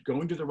 did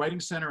going to the writing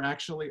center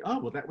actually, oh,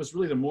 well, that was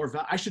really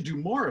I should do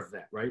more of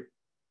that, right?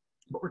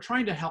 But we're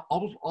trying to help,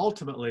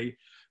 ultimately,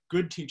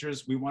 good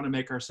teachers, we want to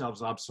make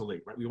ourselves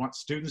obsolete, right? We want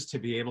students to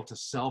be able to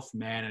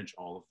self-manage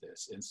all of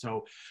this. And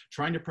so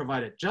trying to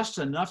provide just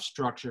enough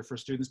structure for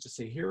students to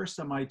say, here are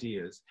some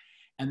ideas,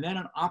 and then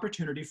an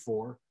opportunity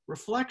for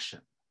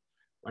reflection,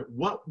 right?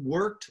 What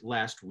worked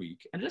last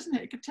week? And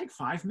it could take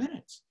 5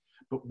 minutes,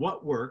 but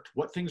what worked,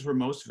 what things were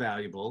most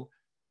valuable?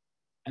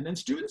 And then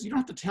students, you don't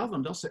have to tell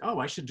them, they'll say, oh,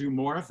 I should do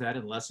more of that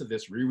and less of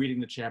this. Rereading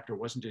the chapter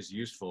wasn't as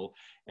useful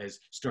as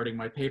starting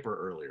my paper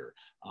earlier.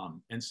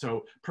 And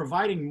so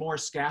providing more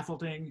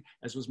scaffolding,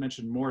 as was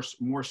mentioned,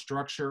 more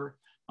structure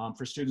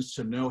for students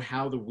to know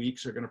how the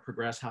weeks are going to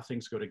progress, how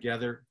things go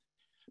together.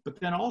 But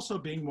then also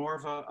being more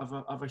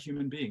of a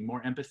human being,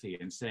 more empathy,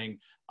 and saying,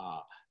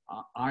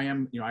 I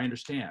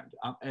understand.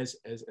 As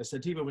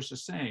Santiba was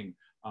just saying,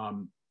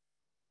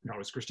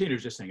 as Kristina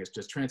was just saying, it's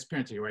just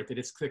transparency, right? That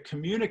it's the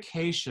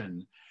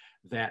communication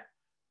that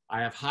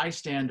I have high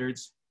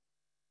standards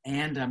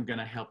and I'm going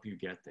to help you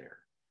get there.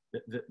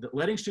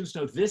 letting students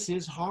know this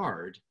is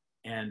hard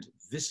and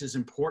this is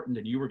important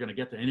and you were going to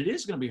get there, and it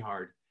is going to be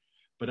hard,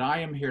 but I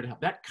am here to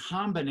help. That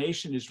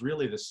combination is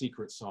really the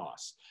secret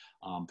sauce,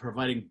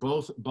 providing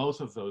both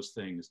of those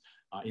things.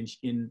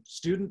 In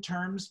student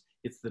terms,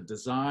 it's the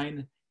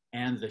design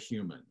and the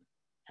human,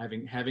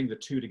 having the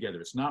two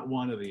together. It's not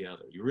one or the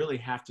other. You really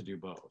have to do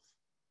both.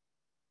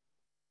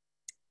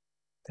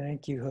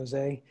 Thank you,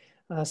 Jose.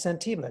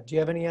 Santiba, do you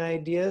have any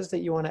ideas that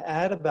you want to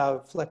add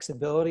about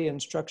flexibility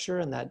and structure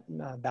and that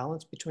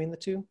balance between the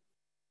two?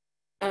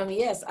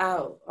 Yes,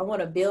 I want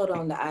to build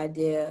on the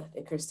idea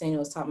that Kristina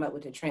was talking about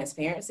with the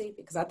transparency,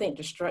 because I think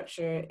the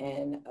structure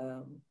and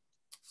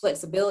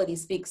flexibility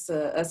speaks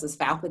to us as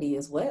faculty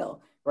as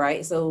well,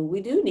 right? So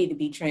we do need to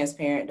be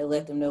transparent to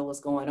let them know what's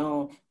going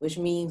on, which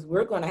means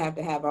we're going to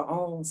have our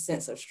own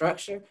sense of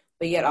structure,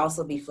 but yet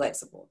also be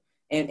flexible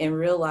and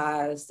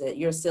realize that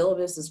your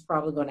syllabus is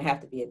probably going to have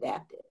to be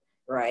adapted,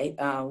 right?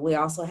 We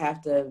also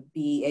have to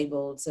be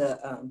able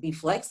to be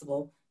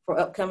flexible for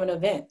upcoming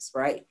events,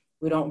 right?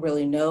 We don't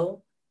really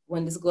know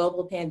when this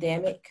global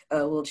pandemic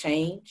will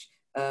change.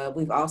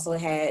 We've also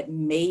had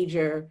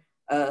major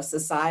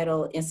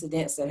societal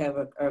incidents that have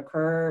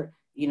occurred,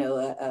 you know,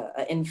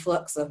 an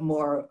influx of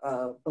more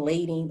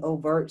blatant,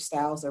 overt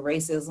styles of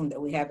racism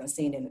that we haven't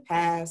seen in the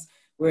past.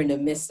 We're in the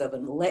midst of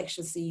an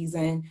election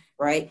season,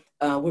 right?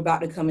 We're about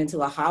to come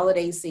into a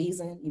holiday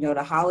season. You know,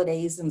 the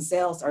holidays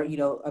themselves are, you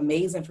know,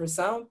 amazing for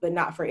some, but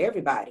not for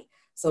everybody.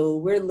 So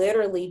we're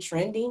literally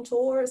trending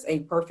towards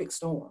a perfect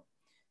storm.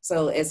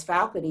 So as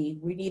faculty,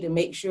 we need to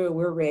make sure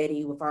we're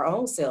ready with our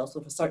own selves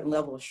with a certain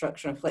level of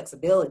structure and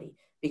flexibility,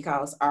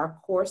 because our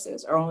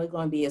courses are only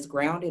going to be as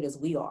grounded as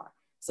we are.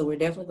 So we're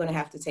definitely going to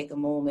have to take a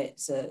moment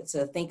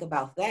to think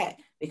about that,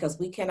 because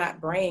we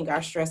cannot bring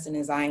our stress and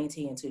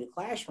anxiety into the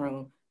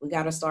classroom. We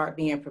got to start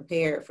being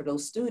prepared for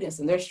those students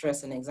and their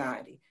stress and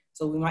anxiety.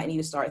 So we might need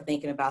to start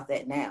thinking about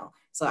that now.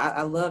 So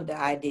I love the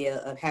idea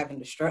of having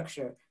the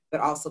structure,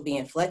 but also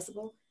being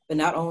flexible, but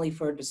not only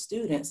for the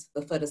students,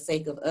 but for the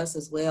sake of us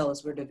as well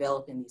as we're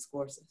developing these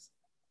courses.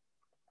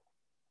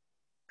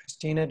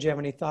 Kristina, do you have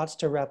any thoughts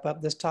to wrap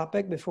up this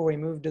topic before we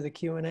move to the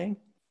Q&A?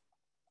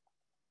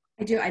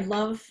 I do. I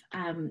love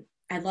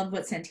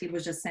what Santiba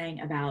was just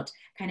saying about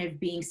kind of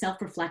being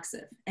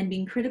self-reflexive and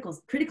being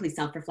critically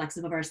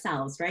self-reflexive of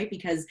ourselves, right?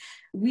 Because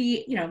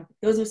we, you know,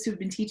 those of us who've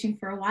been teaching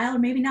for a while or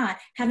maybe not,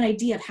 have an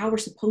idea of how we're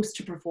supposed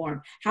to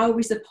perform, how are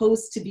we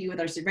supposed to be with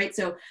our students, right?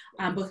 So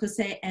both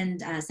Jose and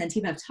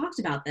Santiba have talked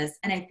about this,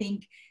 and I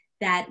think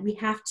that we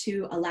have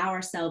to allow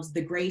ourselves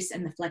the grace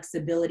and the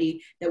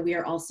flexibility that we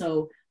are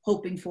also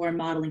hoping for and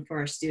modeling for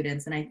our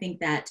students. And I think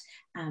that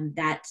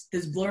that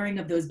this blurring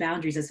of those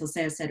boundaries, as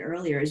Jose said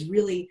earlier, is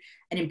really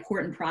an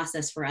important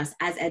process for us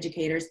as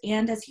educators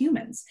and as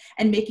humans,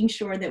 and making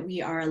sure that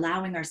we are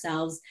allowing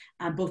ourselves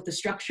both the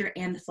structure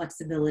and the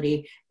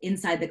flexibility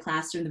inside the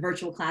classroom, the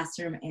virtual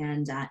classroom,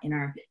 and in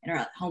our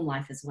home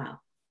life as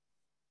well.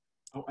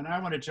 Oh, and I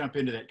want to jump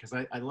into that because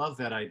I love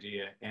that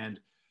idea. And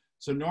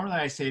so normally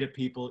I say to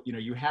people, you know,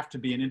 you have to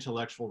be an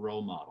intellectual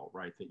role model,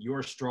 right? That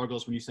your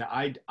struggles, when you say,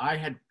 I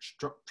had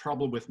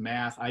trouble with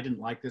math, I didn't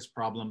like this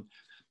problem,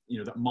 you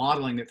know, that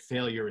modeling that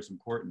failure is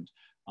important.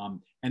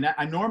 And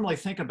I normally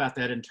think about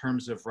that in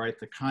terms of, right,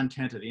 the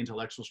content of the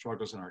intellectual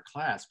struggles in our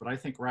class. But I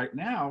think right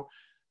now,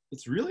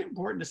 it's really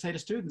important to say to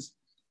students,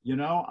 you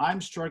know, I'm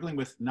struggling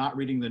with not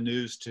reading the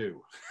news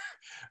too.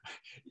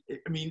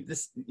 I mean,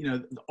 this, you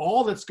know,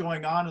 all that's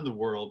going on in the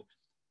world,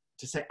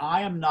 to say,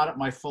 I am not at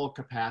my full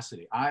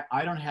capacity.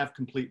 I don't have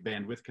complete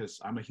bandwidth because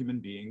I'm a human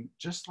being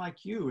just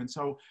like you. And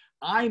so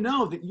I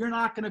know that you're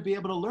not going to be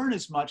able to learn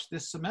as much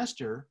this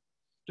semester,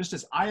 just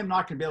as I am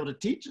not going to be able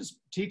to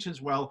teach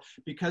as well,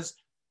 because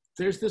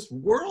there's this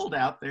world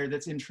out there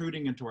that's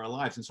intruding into our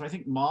lives. And so I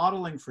think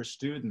modeling for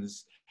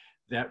students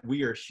that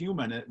we are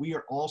human, that we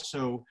are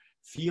also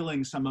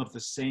feeling some of the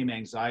same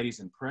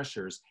anxieties and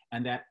pressures,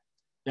 and that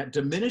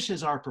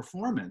diminishes our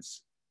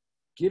performance,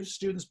 gives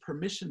students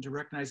permission to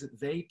recognize that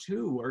they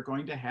too are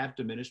going to have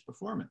diminished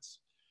performance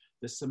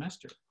this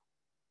semester.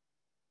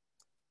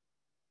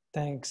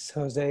 Thanks,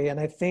 Jose. And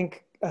I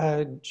think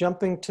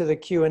jumping to the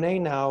Q&A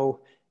now,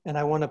 and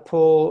I want to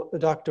pull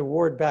Dr.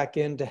 Ward back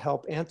in to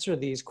help answer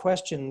these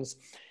questions.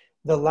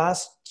 The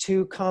last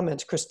two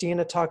comments,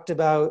 Kristina talked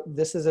about,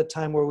 this is a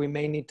time where we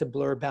may need to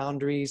blur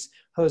boundaries.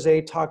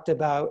 Jose talked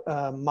about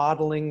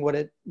modeling what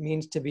it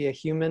means to be a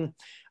human.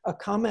 A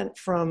comment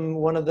from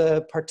one of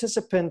the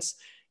participants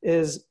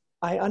is,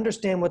 I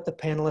understand what the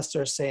panelists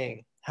are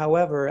saying.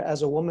 However,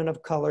 as a woman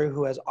of color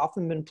who has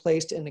often been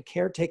placed in a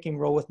caretaking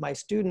role with my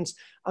students,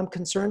 I'm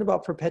concerned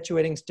about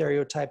perpetuating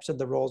stereotypes of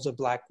the roles of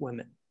Black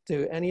women.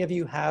 Do any of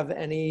you have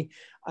any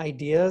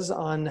ideas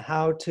on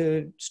how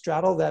to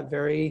straddle that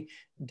very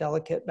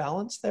delicate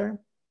balance there?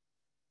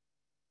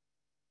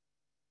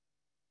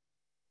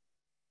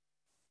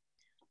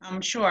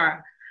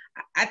 Sure.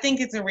 I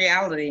think it's a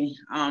reality.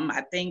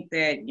 I think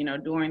that, you know,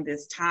 during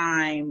this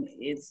time,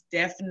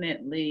 there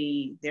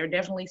are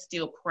definitely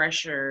still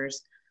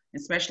pressures,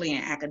 especially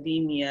in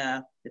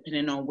academia,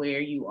 depending on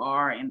where you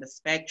are in the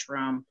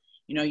spectrum,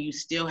 you know, you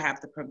still have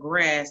to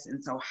progress.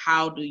 And so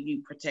how do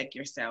you protect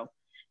yourself?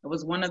 It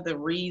was one of the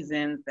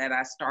reasons that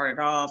I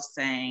started off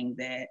saying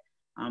that,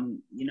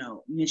 you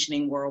know,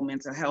 mentioning World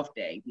Mental Health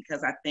Day,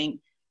 because I think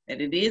that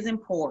it is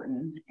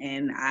important,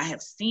 and I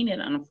have seen it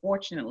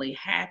unfortunately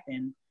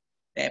happen,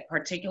 that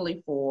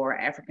particularly for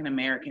African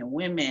American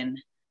women,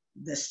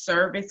 the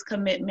service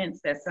commitments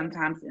that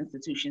sometimes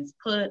institutions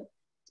put,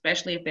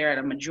 especially if they're at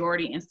a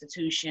majority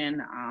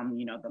institution,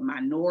 you know, the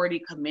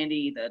minority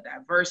committee, the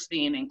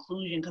diversity and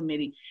inclusion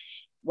committee,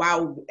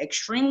 while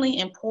extremely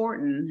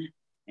important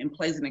and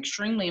plays an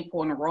extremely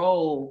important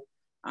role,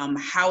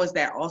 how is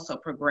that also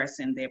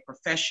progressing their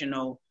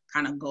professional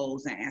kind of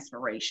goals and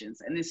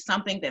aspirations? And it's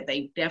something that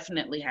they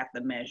definitely have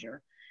to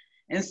measure.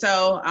 And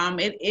so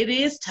it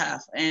is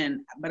tough.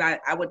 But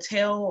I would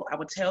tell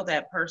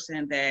that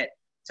person that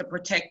to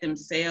protect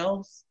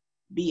themselves,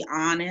 be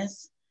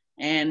honest,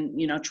 and,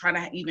 you know, try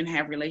to even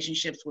have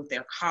relationships with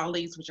their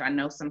colleagues, which I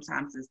know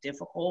sometimes is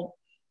difficult,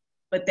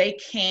 but they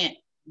can't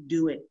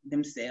do it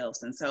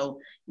themselves. And so,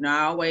 you know,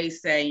 I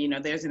always say, you know,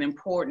 there's an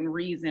important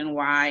reason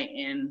why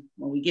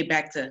when we get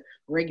back to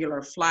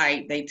regular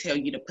flight, they tell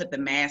you to put the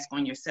mask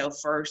on yourself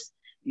first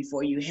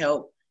before you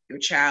help your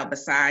child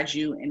beside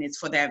you. And it's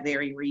for that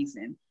very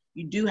reason.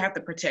 You do have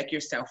to protect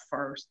yourself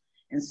first.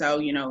 And so,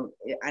 you know,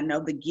 I know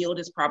the guilt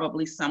is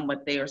probably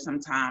somewhat there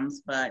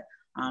sometimes, but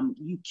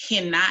you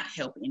cannot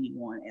help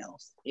anyone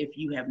else if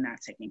you have not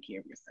taken care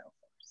of yourself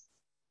first.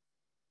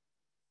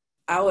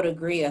 I would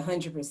agree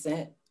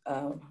 100%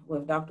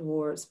 with Dr.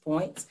 Ward's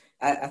points.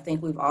 I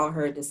think we've all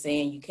heard the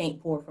saying, you can't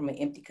pour from an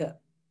empty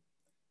cup,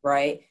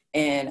 right?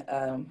 And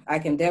I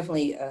can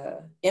definitely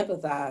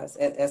empathize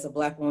as a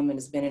Black woman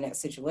that's been in that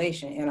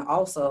situation, and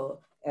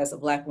also as a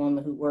Black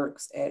woman who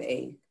works at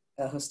a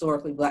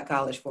historically Black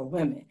college for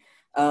women.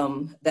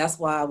 That's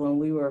why when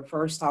we were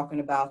first talking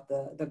about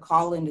the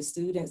calling to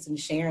students and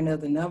sharing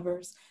of the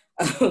numbers,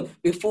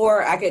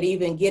 before I could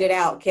even get it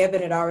out,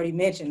 Kevin had already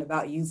mentioned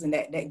about using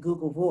that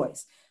Google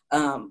Voice.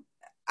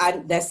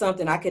 That's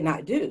something I could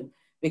not do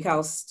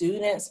because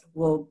students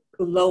will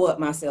blow up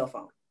my cell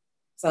phone.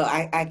 So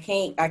I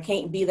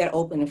can't be that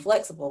open and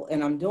flexible,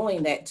 and I'm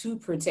doing that to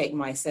protect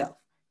myself,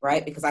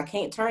 right? Because I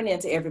can't turn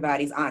into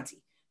everybody's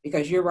auntie,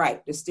 because you're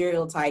right, the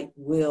stereotype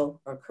will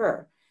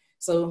occur.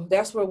 So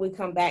that's where we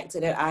come back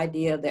to that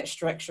idea of that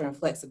structure and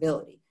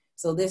flexibility.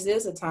 So this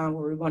is a time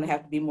where we're going to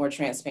have to be more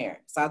transparent.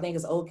 So I think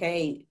it's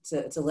okay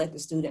to let the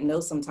student know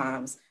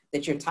sometimes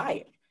that you're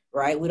tired,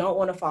 right? We don't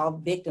want to fall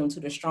victim to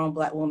the strong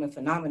Black woman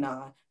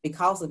phenomenon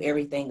because of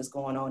everything that's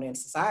going on in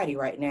society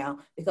right now,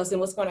 because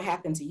then what's going to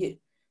happen to you,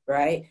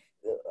 right?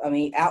 I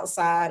mean,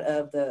 outside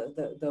of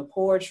the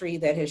poetry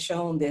that has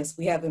shown this,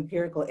 we have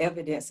empirical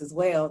evidence as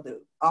well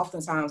that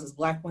oftentimes as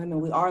Black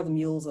women, we are the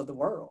mules of the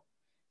world.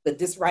 But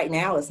this right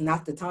now is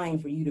not the time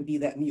for you to be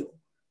that mule,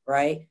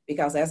 right?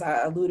 Because as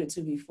I alluded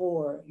to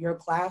before, your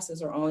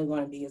classes are only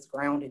going to be as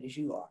grounded as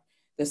you are.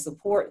 The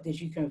support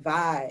that you can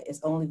provide is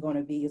only going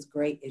to be as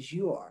great as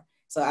you are.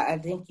 So I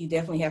think you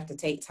definitely have to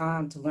take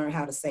time to learn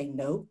how to say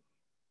no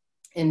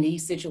in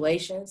these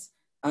situations.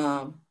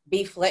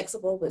 Be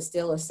flexible, but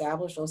still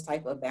establish those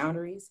type of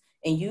boundaries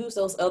and use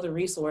those other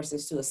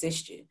resources to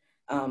assist you.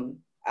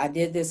 I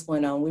did this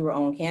when we were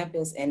on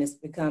campus, and it's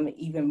become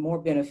even more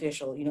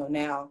beneficial, you know,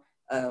 now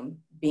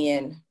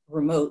being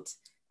remote,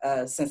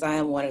 since I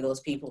am one of those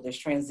people that's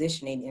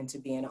transitioning into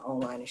being an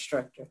online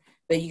instructor.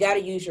 But you got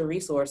to use your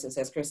resources,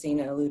 as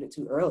Kristina alluded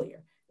to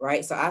earlier,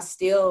 right? So I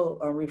still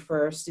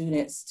refer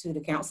students to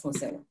the counseling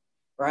center,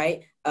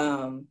 right?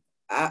 I'm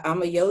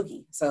a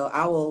yogi, so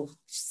I will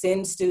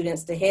send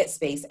students the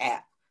Headspace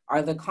app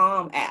or the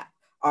Calm app,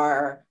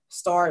 or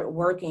start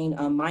working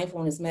on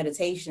mindfulness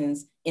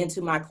meditations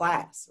into my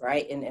class,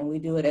 right? And we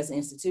do it as an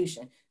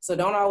institution. So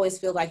don't always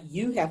feel like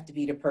you have to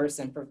be the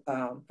person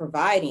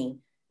providing,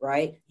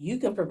 right? You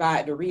can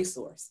provide the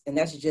resource, and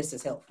that's just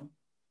as helpful.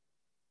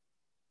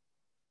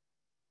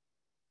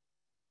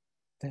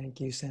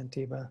 Thank you,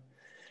 Santiba.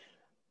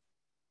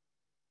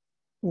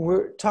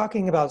 We're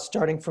talking about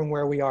starting from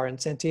where we are. And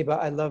Santiba,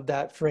 I love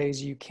that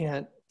phrase, you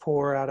can't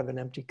pour out of an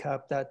empty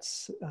cup.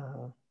 That's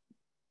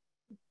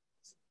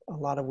a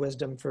lot of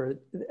wisdom for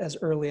as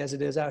early as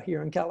it is out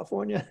here in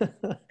California.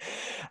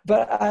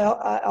 But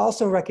I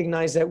also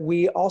recognize that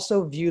we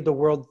also view the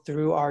world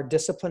through our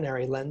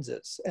disciplinary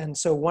lenses. And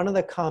so one of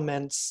the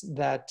comments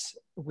that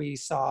we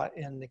saw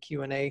in the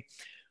Q&A,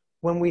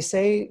 when we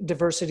say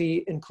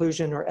diversity,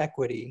 inclusion, or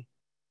equity,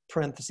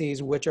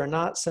 parentheses, which are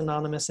not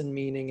synonymous in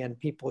meaning and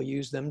people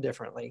use them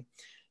differently,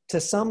 to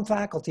some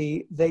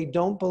faculty, they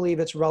don't believe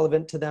it's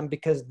relevant to them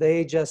because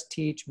they just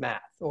teach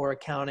math or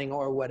accounting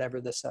or whatever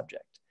the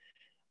subject.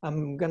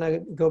 I'm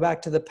gonna go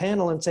back to the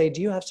panel and say,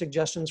 do you have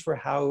suggestions for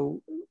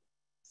how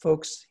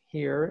folks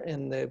here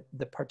in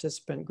the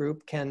participant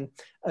group can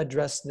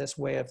address this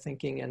way of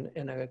thinking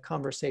in a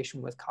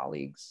conversation with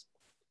colleagues?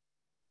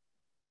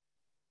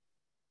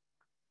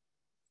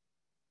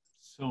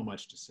 So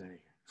much to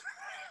say.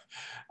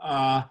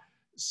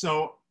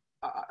 So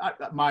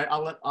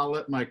I'll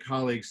let my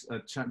colleagues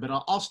chat, but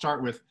I'll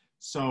start with,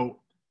 so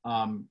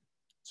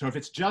So if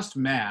it's just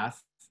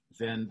math,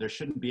 then there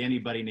shouldn't be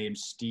anybody named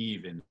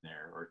Steve in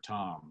there or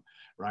Tom,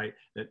 right?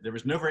 There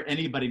was never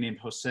anybody named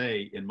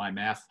Jose in my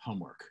math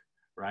homework,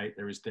 right?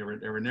 There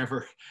were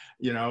never,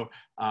 you know,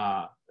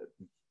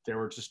 there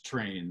were just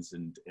trains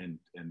and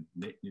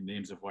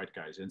names of white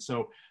guys. And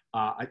so,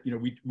 you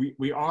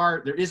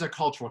know, there is a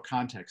cultural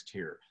context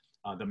here.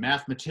 The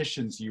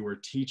mathematicians you were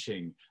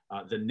teaching,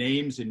 the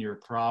names in your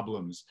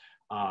problems,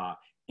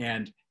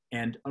 and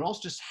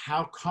also just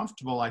how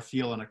comfortable I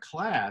feel in a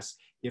class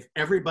if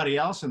everybody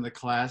else in the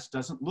class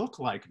doesn't look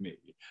like me.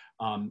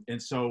 And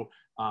so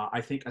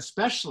I think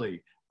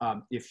especially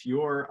if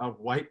you're a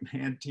white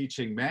man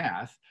teaching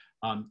math,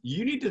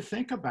 you need to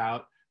think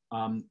about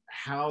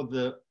how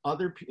the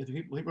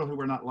people who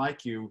are not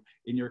like you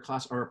in your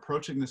class are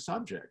approaching the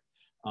subject.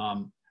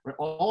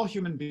 All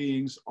human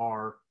beings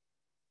are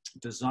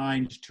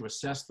designed to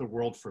assess the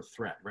world for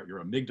threat, right?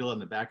 Your amygdala in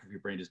the back of your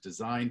brain is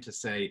designed to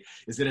say,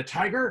 is it a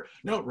tiger?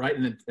 No, right?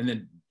 And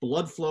then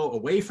blood flow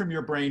away from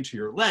your brain to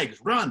your legs,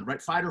 run,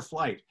 right? Fight or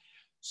flight.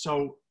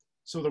 So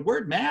the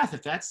word math,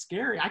 if that's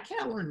scary, I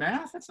can't learn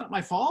math. That's not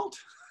my fault.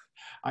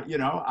 You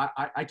know,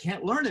 I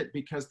can't learn it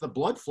because the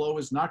blood flow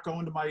is not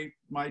going to my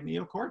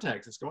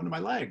neocortex. It's going to my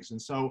legs.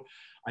 And so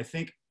I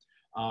think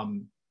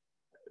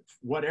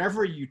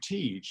whatever you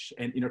teach,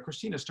 and you know,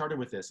 Kristina started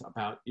with this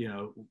about, you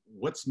know,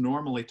 what's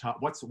normally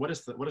taught, what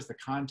is the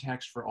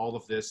context for all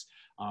of this,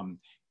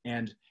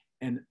 and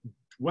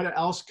what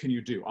else can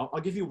you do?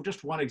 I'll give you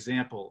just one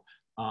example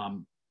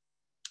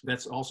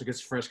that's also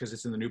gets fresh because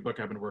it's in the new book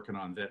I've been working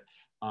on,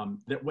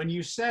 that when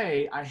you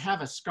say I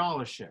have a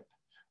scholarship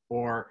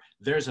or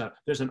there's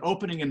an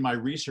opening in my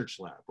research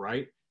lab,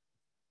 right?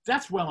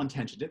 That's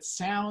well-intentioned. It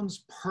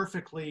sounds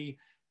perfectly,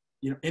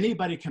 you know,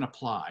 anybody can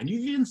apply. And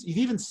you've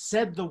even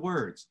said the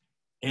words,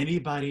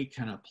 anybody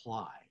can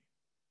apply.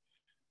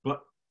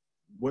 But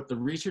what the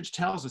research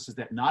tells us is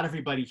that not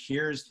everybody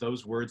hears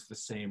those words the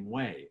same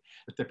way.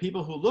 But the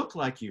people who look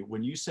like you,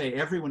 when you say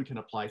everyone can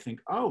apply, think,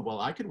 oh, well,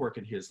 I could work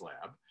in his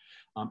lab.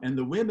 And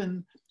the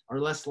women are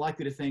less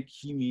likely to think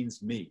he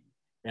means me.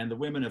 And the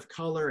women of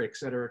color, et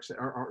cetera,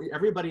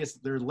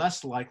 they're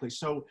less likely.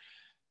 So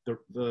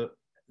the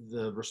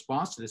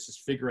response to this is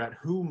figure out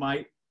who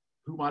might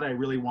I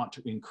really want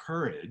to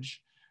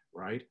encourage,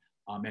 right?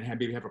 And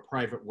maybe have a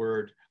private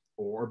word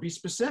or be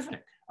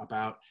specific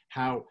about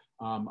how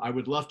I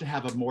would love to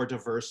have a more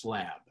diverse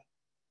lab,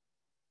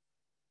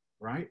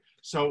 right?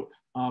 So,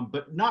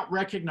 but not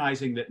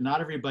recognizing that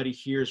not everybody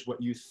hears what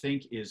you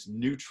think is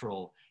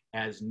neutral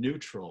as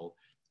neutral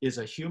is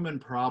a human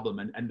problem.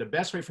 And the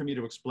best way for me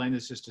to explain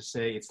this is to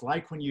say, it's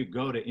like when you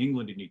go to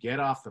England and you get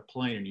off the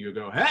plane and you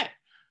go, hey,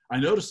 I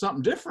noticed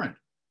something different.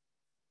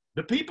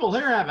 The people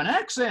here have an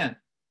accent.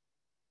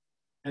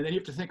 And then you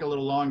have to think a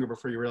little longer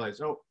before you realize,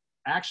 oh,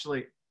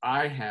 actually,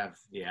 I have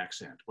the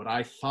accent. What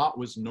I thought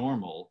was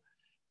normal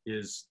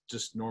is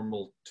just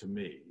normal to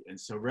me. And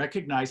so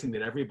recognizing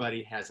that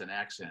everybody has an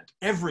accent,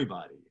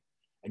 everybody,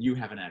 and you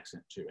have an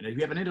accent too. And if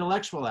you have an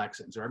intellectual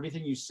accent, so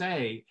everything you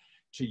say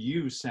to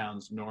you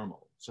sounds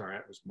normal. Sorry,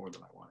 that was more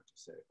than I wanted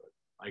to say, but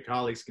my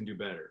colleagues can do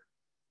better.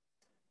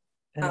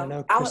 And I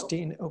know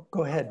Christine,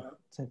 go ahead,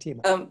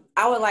 Santiba.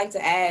 I would like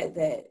to add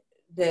that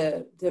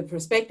the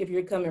perspective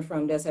you're coming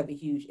from does have a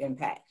huge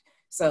impact.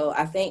 So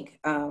I think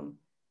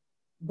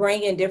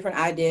bringing different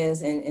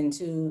ideas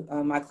into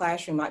my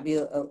classroom might be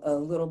a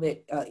little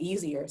bit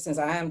easier since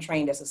I am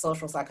trained as a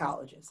social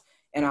psychologist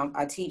and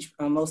I teach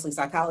mostly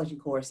psychology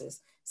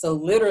courses. So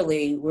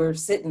literally we're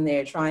sitting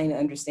there trying to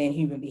understand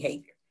human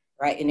behavior,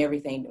 right, in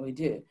everything that we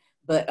do.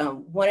 But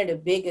one of the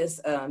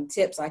biggest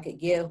tips I could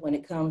give when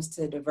it comes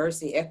to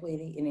diversity,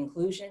 equity, and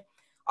inclusion,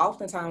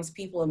 oftentimes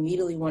people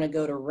immediately want to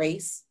go to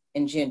race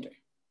and gender.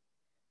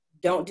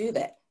 Don't do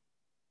that.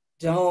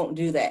 Don't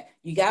do that.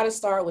 You got to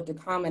start with the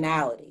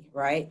commonality,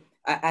 right?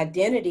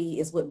 Identity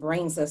is what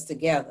brings us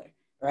together,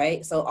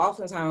 right? So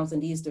oftentimes in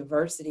these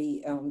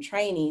diversity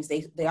trainings,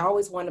 they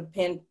always want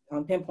to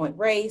pinpoint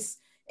race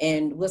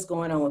and what's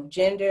going on with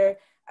gender.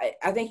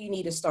 I think you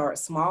need to start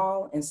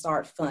small and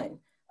start fun.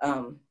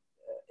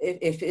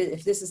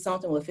 If this is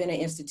something within an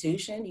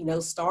institution, you know,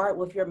 start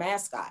with your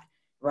mascot,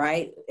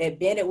 right? At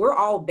Bennett, we're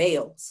all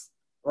Bales,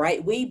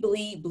 right? We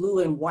bleed blue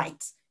and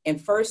white. And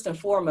first and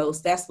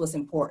foremost, that's what's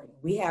important.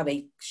 We have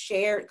a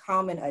shared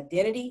common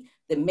identity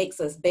that makes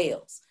us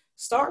Bales.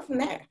 Start from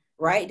there,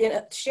 right?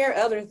 Then share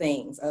other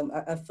things.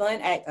 A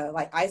fun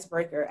like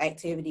icebreaker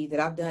activity that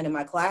I've done in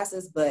my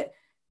classes, but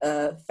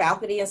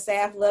faculty and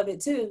staff love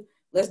it too.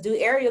 Let's do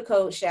area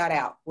code shout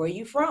out. Where are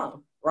you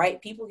from,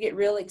 right? People get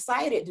real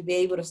excited to be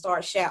able to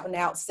start shouting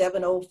out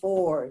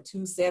 704,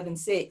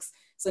 276.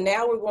 So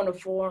now we're going to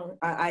form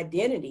an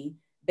identity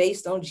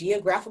based on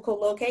geographical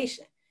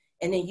location.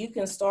 And then you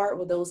can start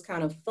with those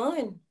kind of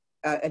fun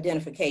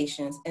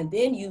identifications, and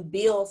then you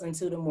build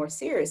into the more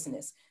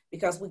seriousness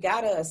because we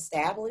got to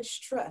establish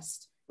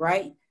trust,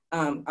 right?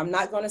 I'm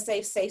not going to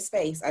say safe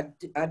space.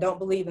 I don't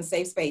believe in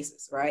safe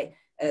spaces, right?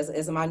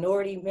 As a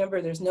minority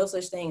member, there's no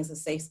such thing as a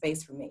safe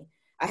space for me.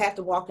 I have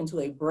to walk into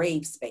a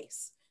brave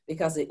space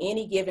because at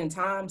any given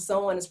time,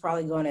 someone is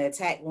probably going to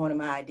attack one of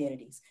my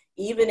identities.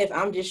 Even if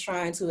I'm just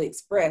trying to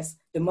express,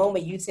 the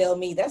moment you tell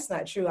me that's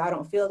not true, I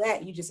don't feel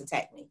that, you just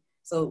attack me.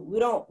 So we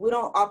don't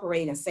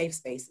operate in safe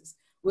spaces.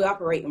 We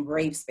operate in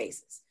brave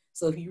spaces.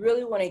 So if you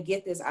really want to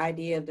get this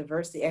idea of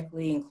diversity,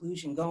 equity,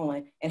 inclusion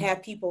going and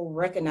have people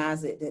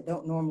recognize it that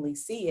don't normally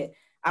see it,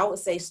 I would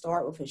say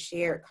start with a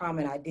shared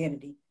common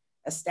identity,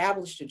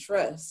 establish the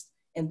trust,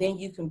 and then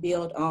you can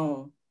build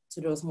on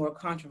to those more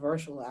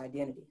controversial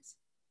identities.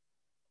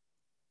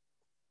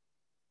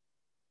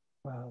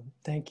 Wow,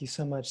 thank you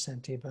so much,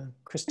 Santiba.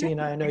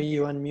 Kristina, I know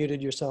you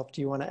unmuted yourself.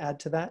 Do you want to add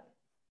to that?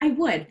 I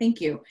would,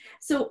 thank you.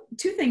 So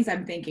 2 things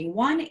I'm thinking.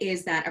 One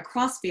is that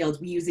across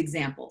fields, we use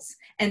examples.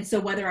 And so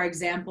whether our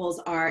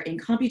examples are in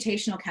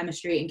computational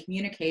chemistry, in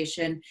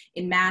communication,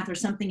 in math, or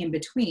something in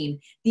between,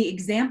 the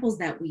examples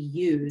that we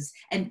use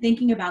and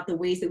thinking about the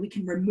ways that we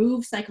can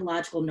remove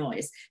psychological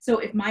noise. So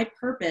if my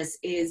purpose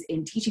is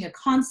in teaching a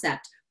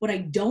concept, what I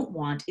don't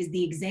want is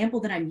the example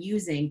that I'm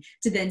using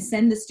to then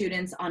send the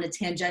students on a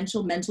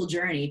tangential mental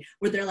journey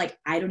where they're like,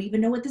 I don't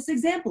even know what this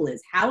example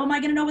is. How am I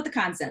going to know what the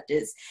concept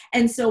is?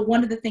 And so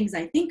one of the things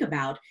I think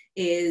about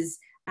is,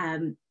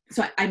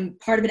 so I'm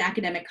part of an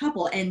academic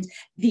couple, and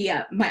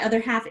my other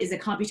half is a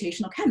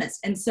computational chemist.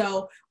 And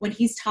so when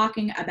he's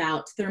talking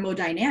about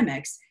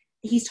thermodynamics,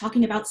 he's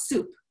talking about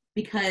soup.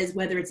 Because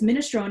whether it's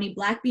minestrone,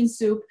 black bean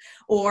soup,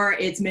 or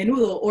it's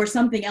menudo or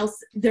something else,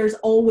 there's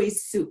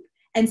always soup.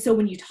 And so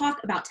when you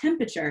talk about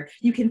temperature,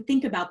 you can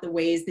think about the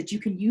ways that you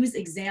can use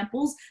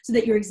examples so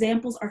that your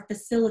examples are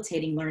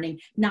facilitating learning,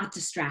 not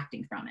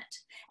distracting from it.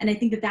 And I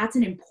think that that's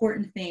an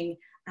important thing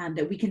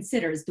that we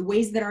consider is the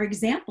ways that our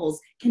examples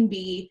can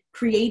be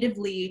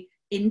creatively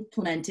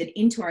implemented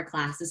into our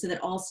classes so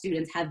that all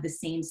students have the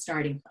same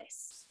starting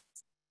place.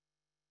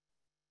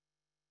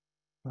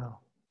 Wow.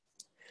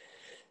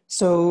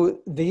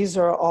 So these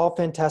are all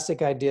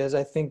fantastic ideas.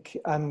 I think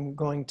I'm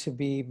going to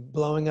be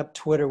blowing up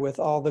Twitter with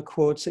all the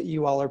quotes that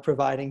you all are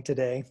providing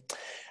today.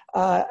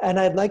 And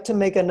I'd like to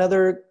make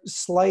another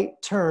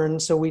slight turn.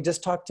 So we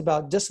just talked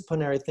about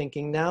disciplinary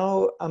thinking.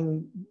 Now,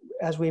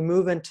 as we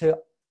move into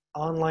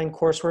online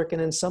coursework,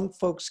 and in some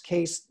folks'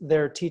 case,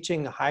 they're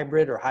teaching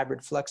hybrid or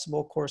hybrid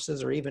flexible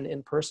courses or even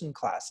in-person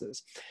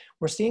classes.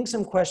 We're seeing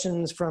some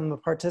questions from the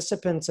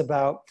participants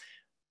about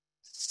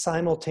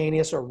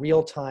simultaneous or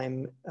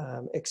real-time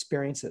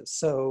experiences.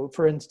 So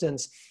for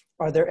instance,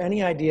 are there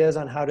any ideas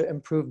on how to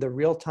improve the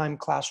real-time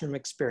classroom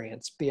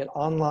experience, be it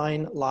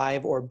online,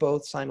 live, or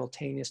both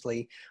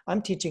simultaneously?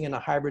 I'm teaching in a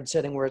hybrid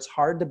setting where it's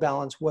hard to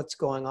balance what's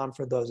going on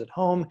for those at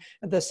home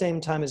at the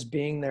same time as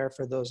being there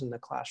for those in the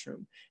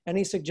classroom.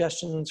 Any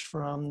suggestions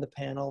from the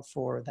panel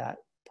for that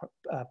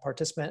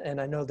participant?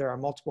 And I know there are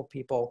multiple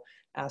people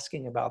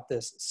asking about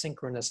this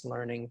synchronous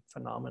learning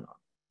phenomenon.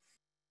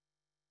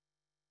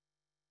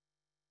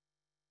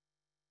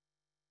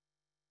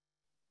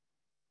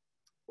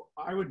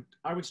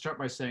 I would start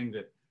by saying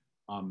that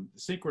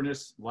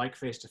synchronous, like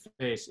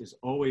face-to-face, is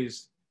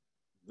always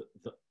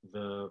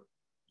the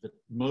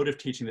mode of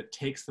teaching that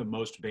takes the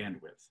most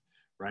bandwidth,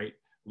 right?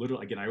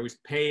 Again, I always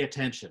pay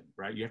attention,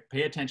 right? You have to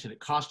pay attention,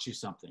 it costs you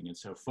something. And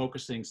so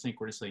focusing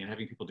synchronously and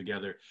having people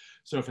together.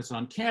 So if it's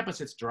on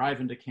campus, it's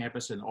driving to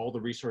campus and all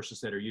the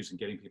resources that are used in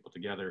getting people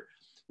together.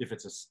 If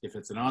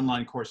it's an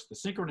online course, the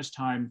synchronous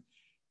time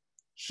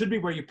should be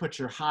where you put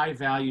your high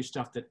value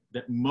stuff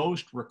that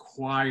most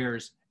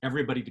requires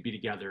everybody to be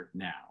together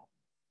now,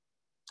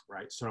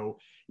 right? So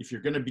if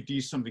you're going to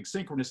do something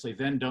synchronously,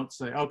 then don't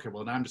say, okay,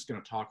 well, now I'm just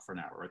going to talk for an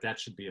hour, or that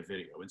should be a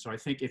video. And so I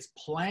think it's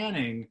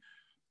planning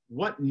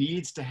what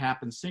needs to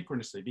happen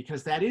synchronously,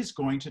 because that is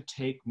going to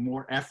take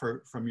more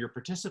effort from your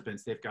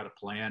participants. They've got to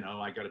plan,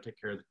 oh, I got to take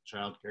care of the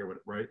child care,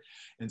 right?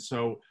 And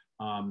so,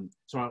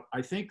 so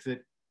I think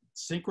that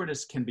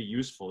synchronous can be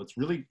useful. It's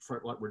really for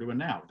what we're doing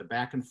now, the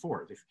back and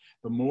forth.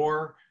 The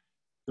more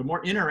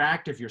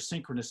interactive your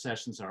synchronous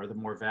sessions are, the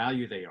more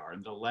value they are,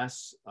 and the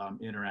less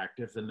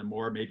interactive, then the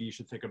more maybe you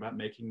should think about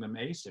making them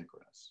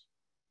asynchronous.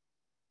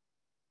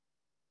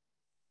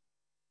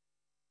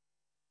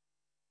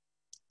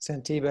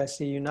 Santiba, I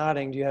see you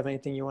nodding. Do you have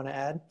anything you want to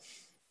add?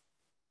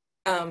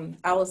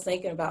 I was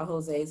thinking about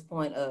Jose's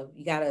point of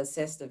you got to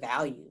assess the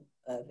value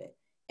of it.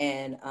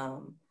 And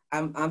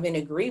I'm in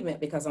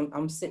agreement because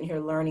I'm sitting here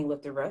learning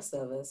with the rest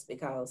of us,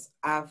 because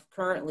I've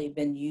currently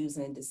been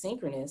using the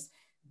synchronous,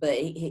 but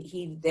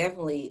he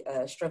definitely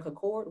struck a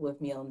chord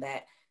with me on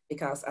that,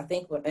 because I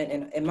think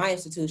in my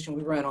institution,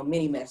 we run on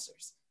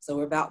mini-mesters. So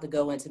we're about to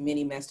go into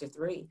mini-mester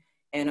 3.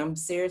 And I'm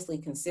seriously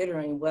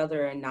considering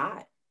whether or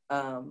not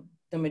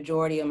the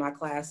majority of my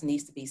class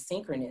needs to be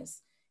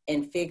synchronous,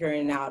 and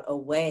figuring out a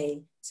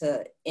way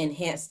to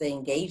enhance the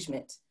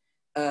engagement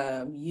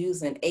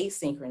using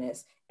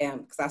asynchronous.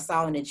 Because I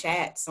saw in the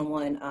chat,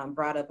 someone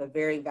brought up a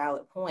very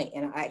valid point,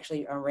 and I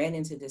ran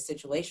into this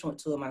situation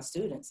with 2 of my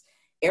students.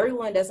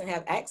 Everyone doesn't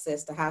have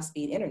access to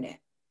high-speed internet.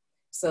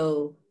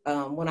 So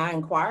when I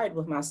inquired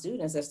with my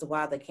students as to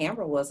why the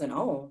camera wasn't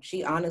on,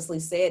 she honestly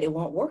said it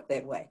won't work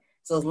that way.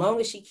 So as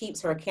long as she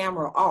keeps her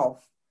camera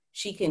off,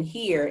 she can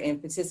hear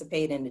and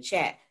participate in the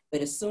chat.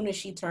 But as soon as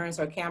she turns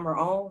her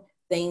camera on,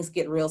 things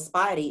get real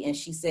spotty. And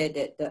she said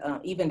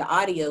that even the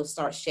audio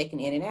starts shaking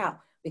in and out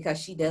because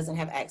she doesn't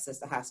have access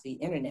to high-speed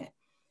internet.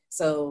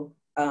 So,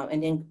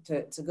 and then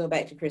to go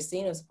back to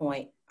Kristina's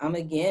point, I'm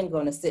again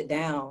going to sit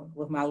down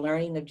with my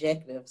learning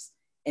objectives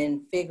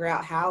and figure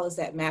out how is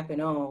that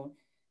mapping on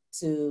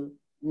to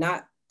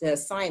not the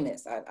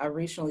assignments. I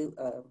recently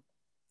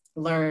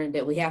learned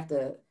that we have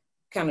to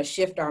kind of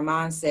shift our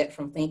mindset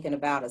from thinking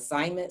about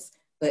assignments,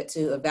 but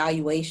to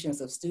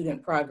evaluations of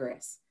student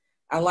progress.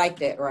 I like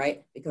that,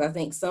 right? Because I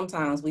think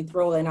sometimes we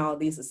throw in all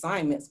these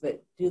assignments,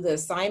 but do the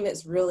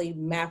assignments really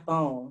map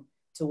on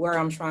to where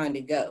I'm trying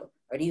to go?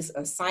 Are these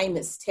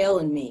assignments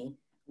telling me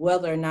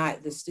whether or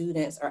not the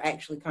students are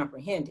actually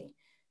comprehending?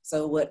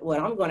 So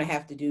what I'm going to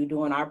have to do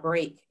during our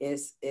break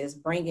is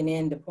bringing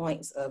in the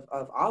points of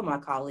all my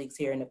colleagues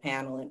here in the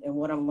panel and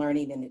what I'm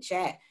learning in the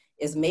chat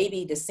is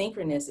maybe the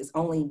synchronous is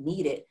only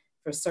needed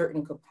for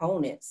certain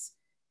components,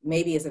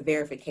 maybe as a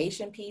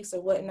verification piece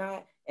or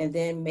whatnot, and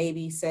then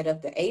maybe set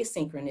up the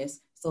asynchronous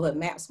so it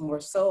maps more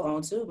so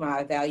onto my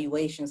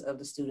evaluations of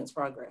the student's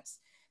progress.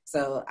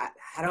 So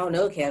I don't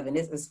know, Kevin,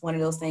 it's one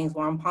of those things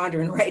where I'm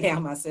pondering right now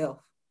myself.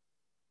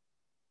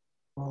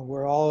 Well,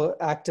 we're all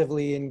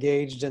actively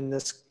engaged in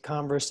this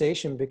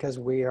conversation because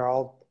we are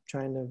all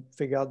trying to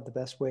figure out the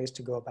best ways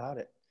to go about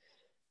it.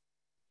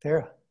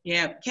 Farrah.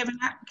 Yeah,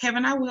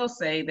 Kevin, I will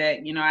say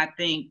that, you know, I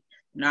think,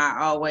 you know,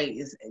 I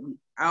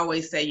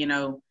always say, you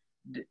know,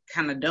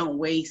 kind of don't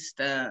waste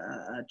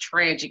a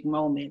tragic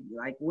moment.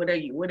 Like, what are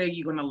you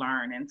going to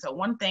learn? And so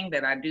one thing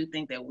that I do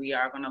think that we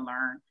are going to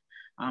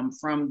learn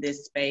from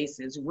this space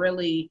is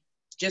really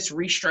just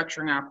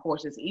restructuring our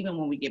courses, even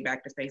when we get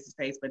back to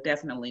face-to-face, but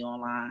definitely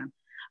online.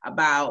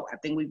 I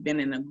think we've been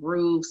in a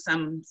groove,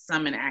 some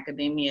in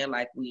academia,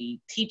 like we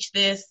teach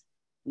this,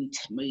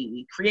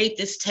 we create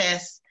this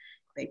test,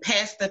 they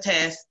pass the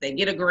test, they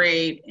get a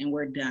grade, and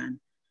we're done.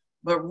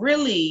 But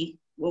really,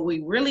 what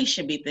we really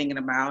should be thinking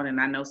about, and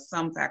I know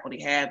some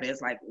faculty have,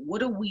 is like,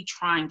 what are we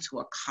trying to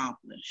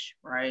accomplish,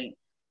 right?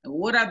 And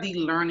what are the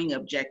learning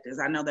objectives?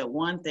 I know that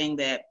one thing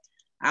that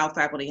our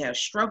faculty have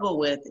struggled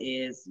with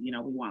is, you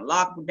know, we want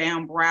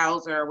lockdown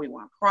browser, we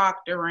want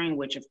proctoring,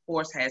 which of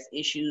course has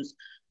issues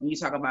when you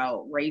talk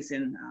about race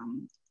and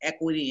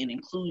equity and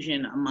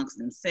inclusion amongst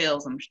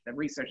themselves. The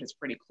research is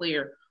pretty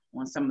clear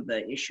on some of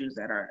the issues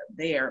that are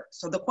there.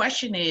 So the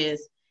question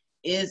is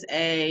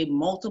a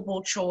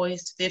multiple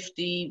choice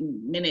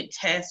 50-minute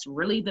test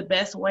really the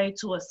best way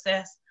to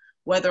assess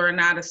whether or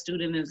not a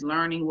student is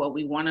learning what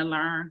we want to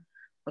learn?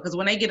 Because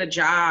when they get a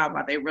job,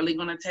 are they really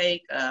going to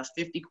take a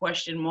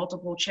 50-question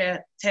multiple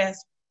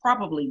test?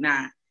 Probably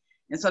not.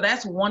 And so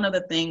that's one of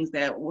the things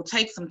that will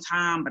take some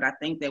time, but I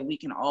think that we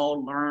can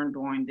all learn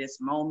during this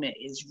moment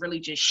is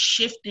really just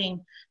shifting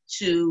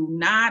to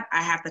not,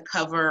 I have to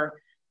cover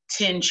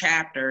 10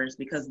 chapters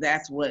because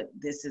that's what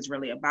this is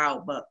really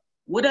about, but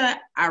what do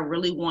I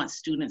really want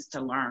students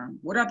to learn?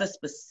 What are the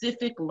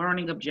specific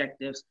learning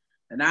objectives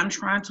that I'm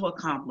trying to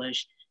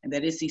accomplish and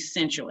that is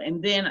essential?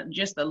 And then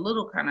just a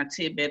little kind of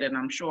tidbit, and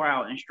I'm sure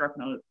our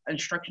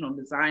instructional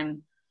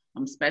design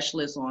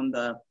specialists on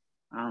the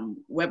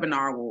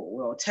webinar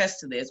will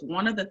attest to this.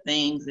 One of the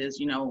things is,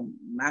 you know,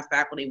 my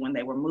faculty, when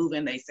they were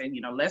moving, they said,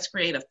 you know, let's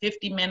create a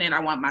 50-minute, I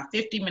want my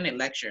 50-minute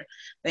lecture.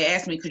 They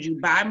asked me, could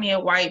you buy me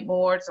a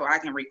whiteboard so I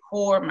can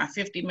record my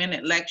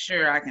 50-minute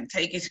lecture? I can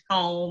take it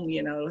home,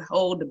 you know,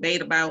 whole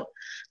debate about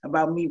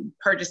me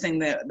purchasing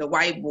the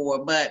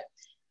whiteboard. But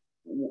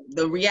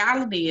the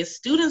reality is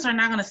students are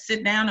not going to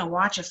sit down and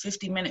watch a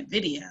 50-minute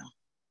video.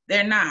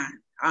 They're not.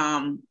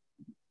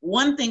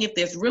 One thing, if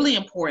there's really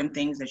important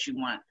things that you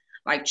want,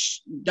 like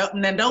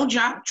don't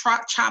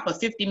chop a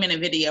 50-minute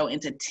video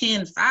into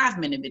 10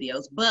 5-minute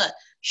videos, but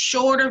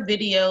shorter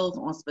videos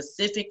on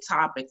specific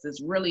topics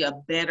is really a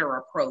better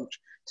approach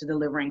to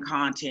delivering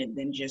content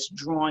than just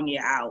drawing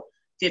it out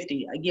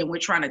 50. Again, we're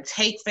trying to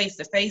take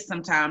face-to-face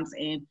sometimes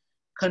and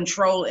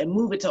control and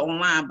move it to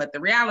online, but the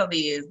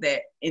reality is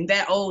that in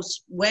that old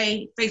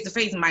way,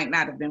 face-to-face might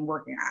not have been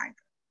working either.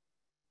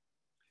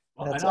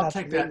 That's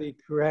absolutely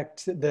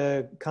correct.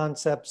 The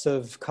concepts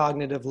of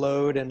cognitive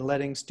load and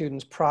letting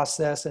students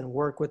process and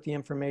work with the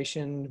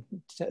information,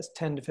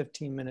 10 to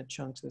 15-minute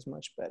chunks is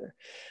much better.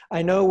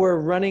 I know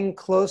we're running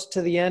close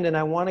to the end, and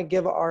I want to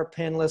give our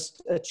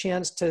panelists a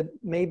chance to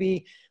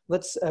maybe,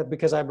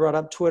 because I brought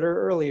up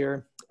Twitter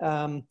earlier,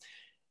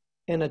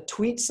 in a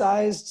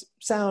tweet-sized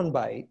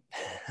soundbite,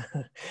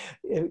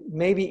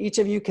 maybe each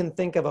of you can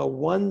think of a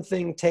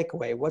one-thing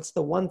takeaway. What's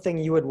the one thing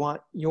you would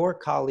want your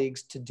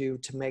colleagues to do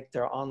to make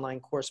their online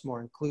course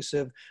more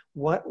inclusive?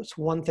 What's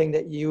one thing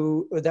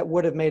that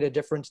would have made a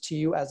difference to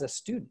you as a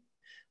student?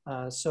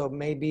 So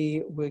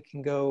maybe we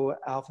can go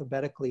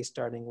alphabetically,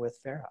 starting with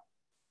Farrah.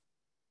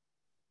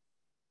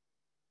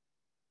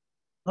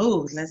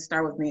 Oh, let's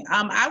start with me.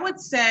 I would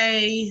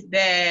say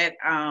that,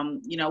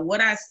 you know,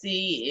 what I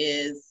see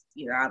is,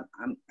 you know,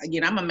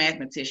 I'm a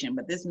mathematician,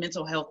 but this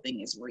mental health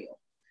thing is real.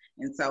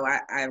 And so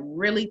I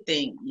really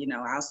think, you know,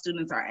 our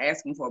students are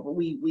asking for it, but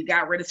we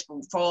got rid of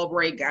fall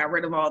break, got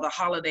rid of all the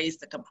holidays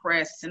to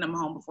compress, send them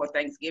home before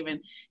Thanksgiving.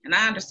 And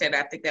I understand,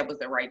 I think that was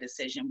the right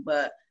decision.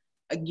 But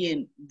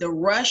again, the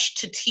rush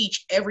to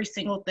teach every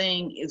single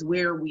thing is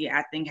where we,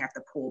 I think, have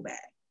to pull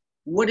back.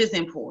 What is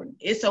important?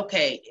 It's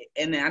okay.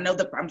 And I know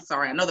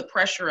I know the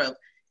pressure of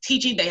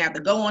teaching, they have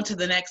to go on to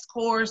the next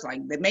course,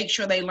 like they make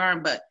sure they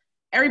learn, but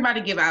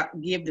everybody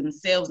give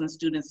themselves and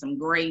students some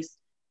grace.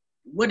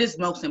 What is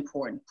most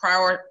important?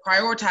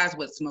 Prioritize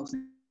what's most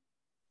important.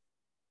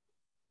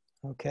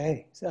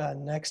 Okay,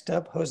 next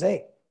up,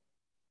 Jose.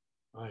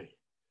 Right.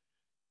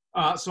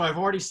 So I've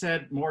already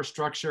said more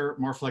structure,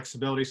 more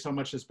flexibility. So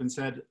much has been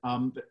said.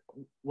 I'll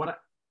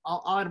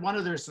add one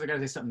other, so I got to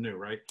say something new,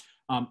 right?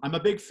 I'm a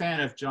big fan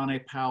of John A.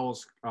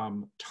 Powell's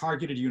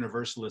targeted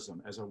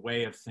universalism as a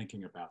way of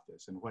thinking about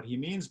this. And what he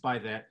means by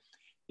that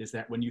is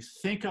that when you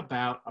think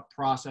about a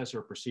process or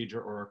a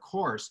procedure or a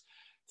course,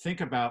 think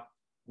about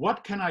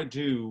what can I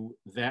do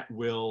that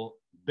will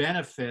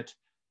benefit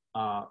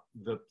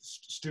the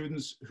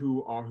students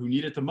who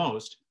need it the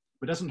most,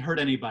 but doesn't hurt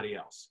anybody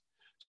else.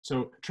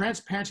 So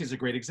transparency is a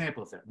great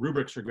example of that.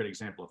 Rubrics are a great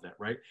example of that,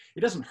 right? It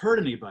doesn't hurt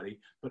anybody,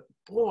 but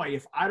boy,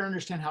 if I don't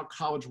understand how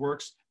college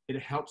works, it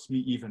helps me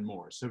even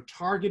more. So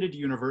targeted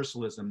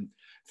universalism,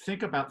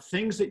 think about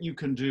things that you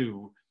can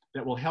do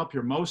that will help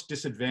your most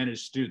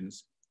disadvantaged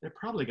students. They're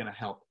probably going to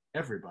help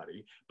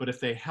everybody, but if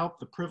they help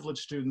the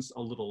privileged students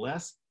a little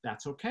less,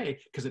 that's okay,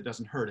 because it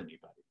doesn't hurt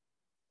anybody.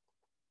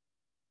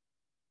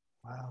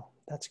 Wow,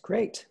 that's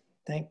great.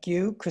 Thank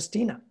you,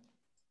 Kristina.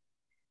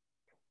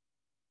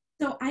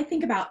 So I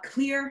think about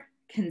clear,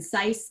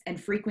 concise,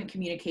 and frequent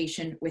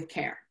communication with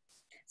care.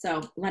 So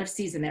a lot of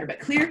C's in there, but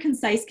clear,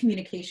 concise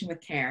communication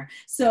with care.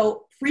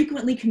 So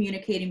frequently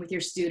communicating with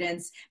your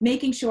students,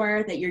 making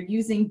sure that you're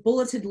using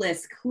bulleted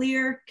lists,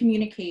 clear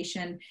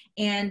communication,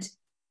 and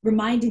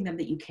reminding them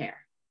that you care.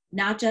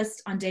 Not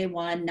just on day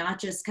one, not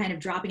just kind of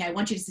dropping, I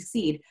want you to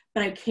succeed,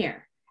 but I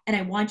care. And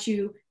I want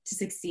you to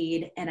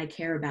succeed, and I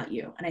care about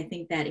you. And I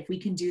think that if we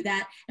can do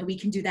that, and we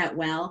can do that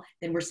well,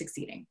 then we're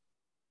succeeding.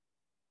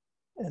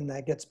 And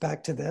that gets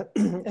back to the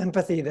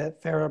empathy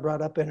that Farrah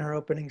brought up in her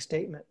opening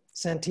statement.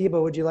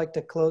 Santiba, would you like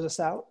to close us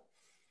out?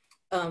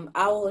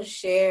 I will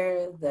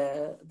share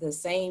the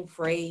same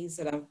phrase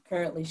that I'm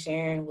currently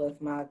sharing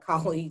with my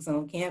colleagues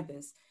on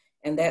campus,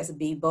 and that's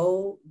be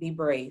bold, be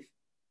brave,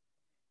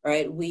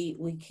 right?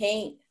 We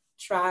can't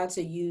try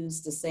to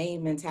use the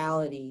same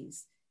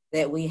mentalities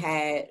that we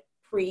had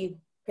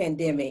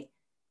pre-pandemic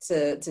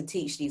to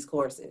teach these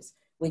courses.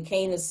 We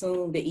can't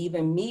assume that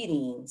even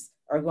meetings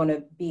are going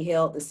to be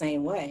held the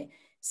same way.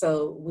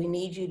 So we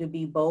need you to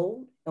be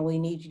bold, and we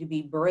need you to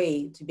be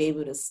brave to be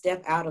able to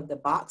step out of the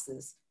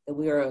boxes that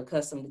we are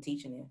accustomed to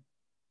teaching in.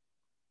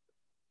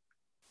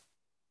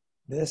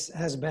 This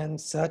has been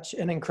such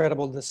an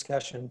incredible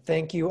discussion.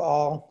 Thank you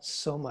all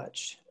so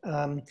much.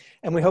 And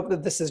we hope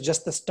that this is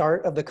just the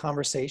start of the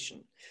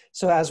conversation.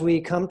 So as we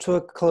come to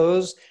a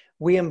close,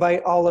 we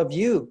invite all of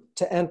you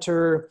to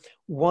enter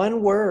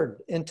one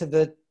word into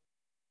the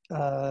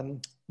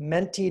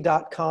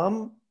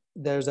menti.com.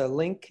 There's a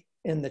link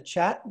in the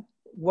chat.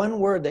 One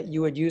word that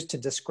you would use to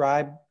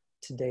describe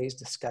today's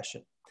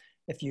discussion.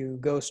 If you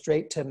go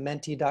straight to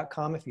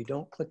menti.com, if you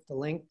don't click the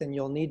link, then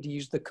you'll need to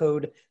use the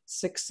code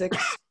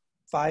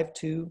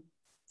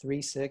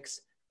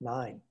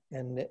 6652369.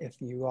 And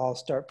if you all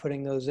start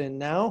putting those in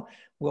now,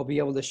 we'll be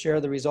able to share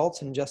the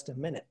results in just a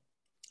minute.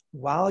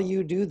 While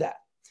you do that,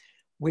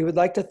 we would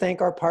like to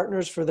thank our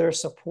partners for their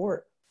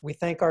support. We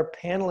thank our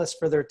panelists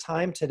for their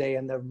time today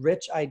and the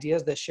rich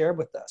ideas they shared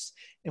with us.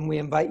 And we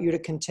invite you to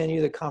continue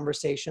the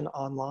conversation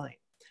online.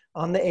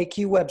 On the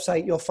ACUE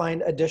website, you'll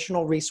find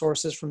additional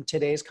resources from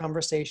today's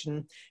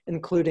conversation,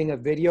 including a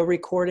video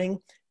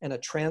recording and a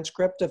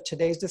transcript of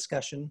today's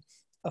discussion,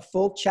 a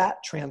full chat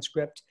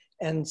transcript,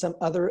 and some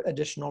other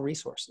additional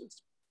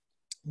resources.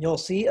 You'll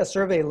see a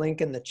survey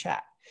link in the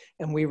chat,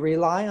 and we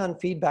rely on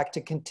feedback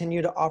to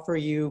continue to offer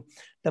you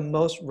the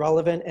most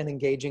relevant and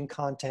engaging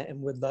content,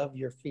 and would love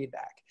your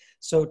feedback.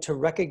 So to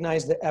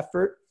recognize the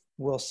effort,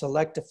 we'll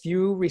select a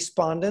few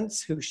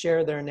respondents who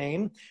share their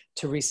name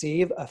to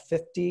receive a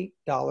 $50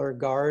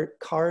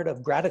 card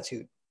of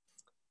gratitude.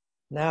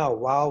 Now,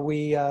 while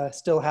we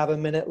still have a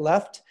minute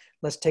left,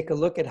 let's take a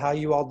look at how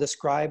you all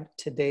describe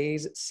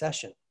today's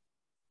session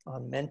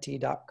on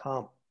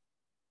menti.com.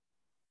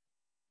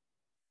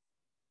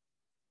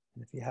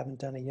 And if you haven't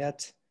done it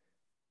yet,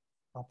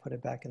 I'll put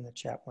it back in the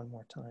chat one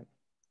more time.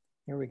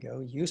 Here we go,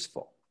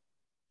 useful.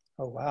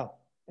 Oh, wow.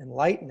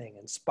 Enlightening,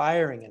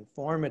 inspiring,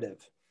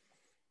 informative.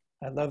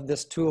 I love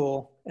this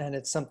tool, and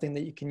it's something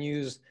that you can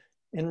use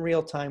in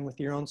real time with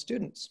your own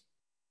students.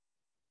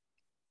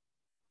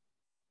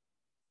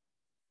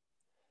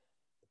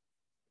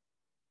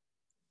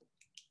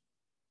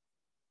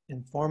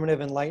 Informative,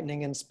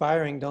 enlightening,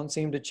 inspiring don't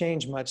seem to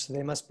change much, so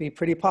they must be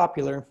pretty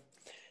popular.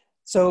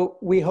 So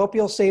we hope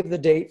you'll save the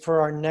date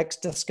for our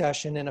next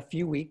discussion in a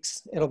few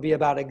weeks. It'll be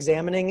about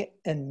examining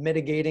and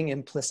mitigating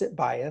implicit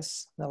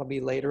bias. That'll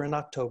be later in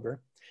October.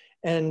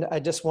 And I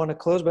just want to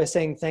close by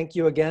saying thank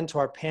you again to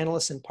our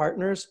panelists and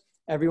partners.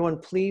 Everyone,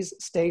 please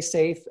stay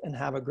safe and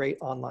have a great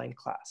online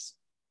class.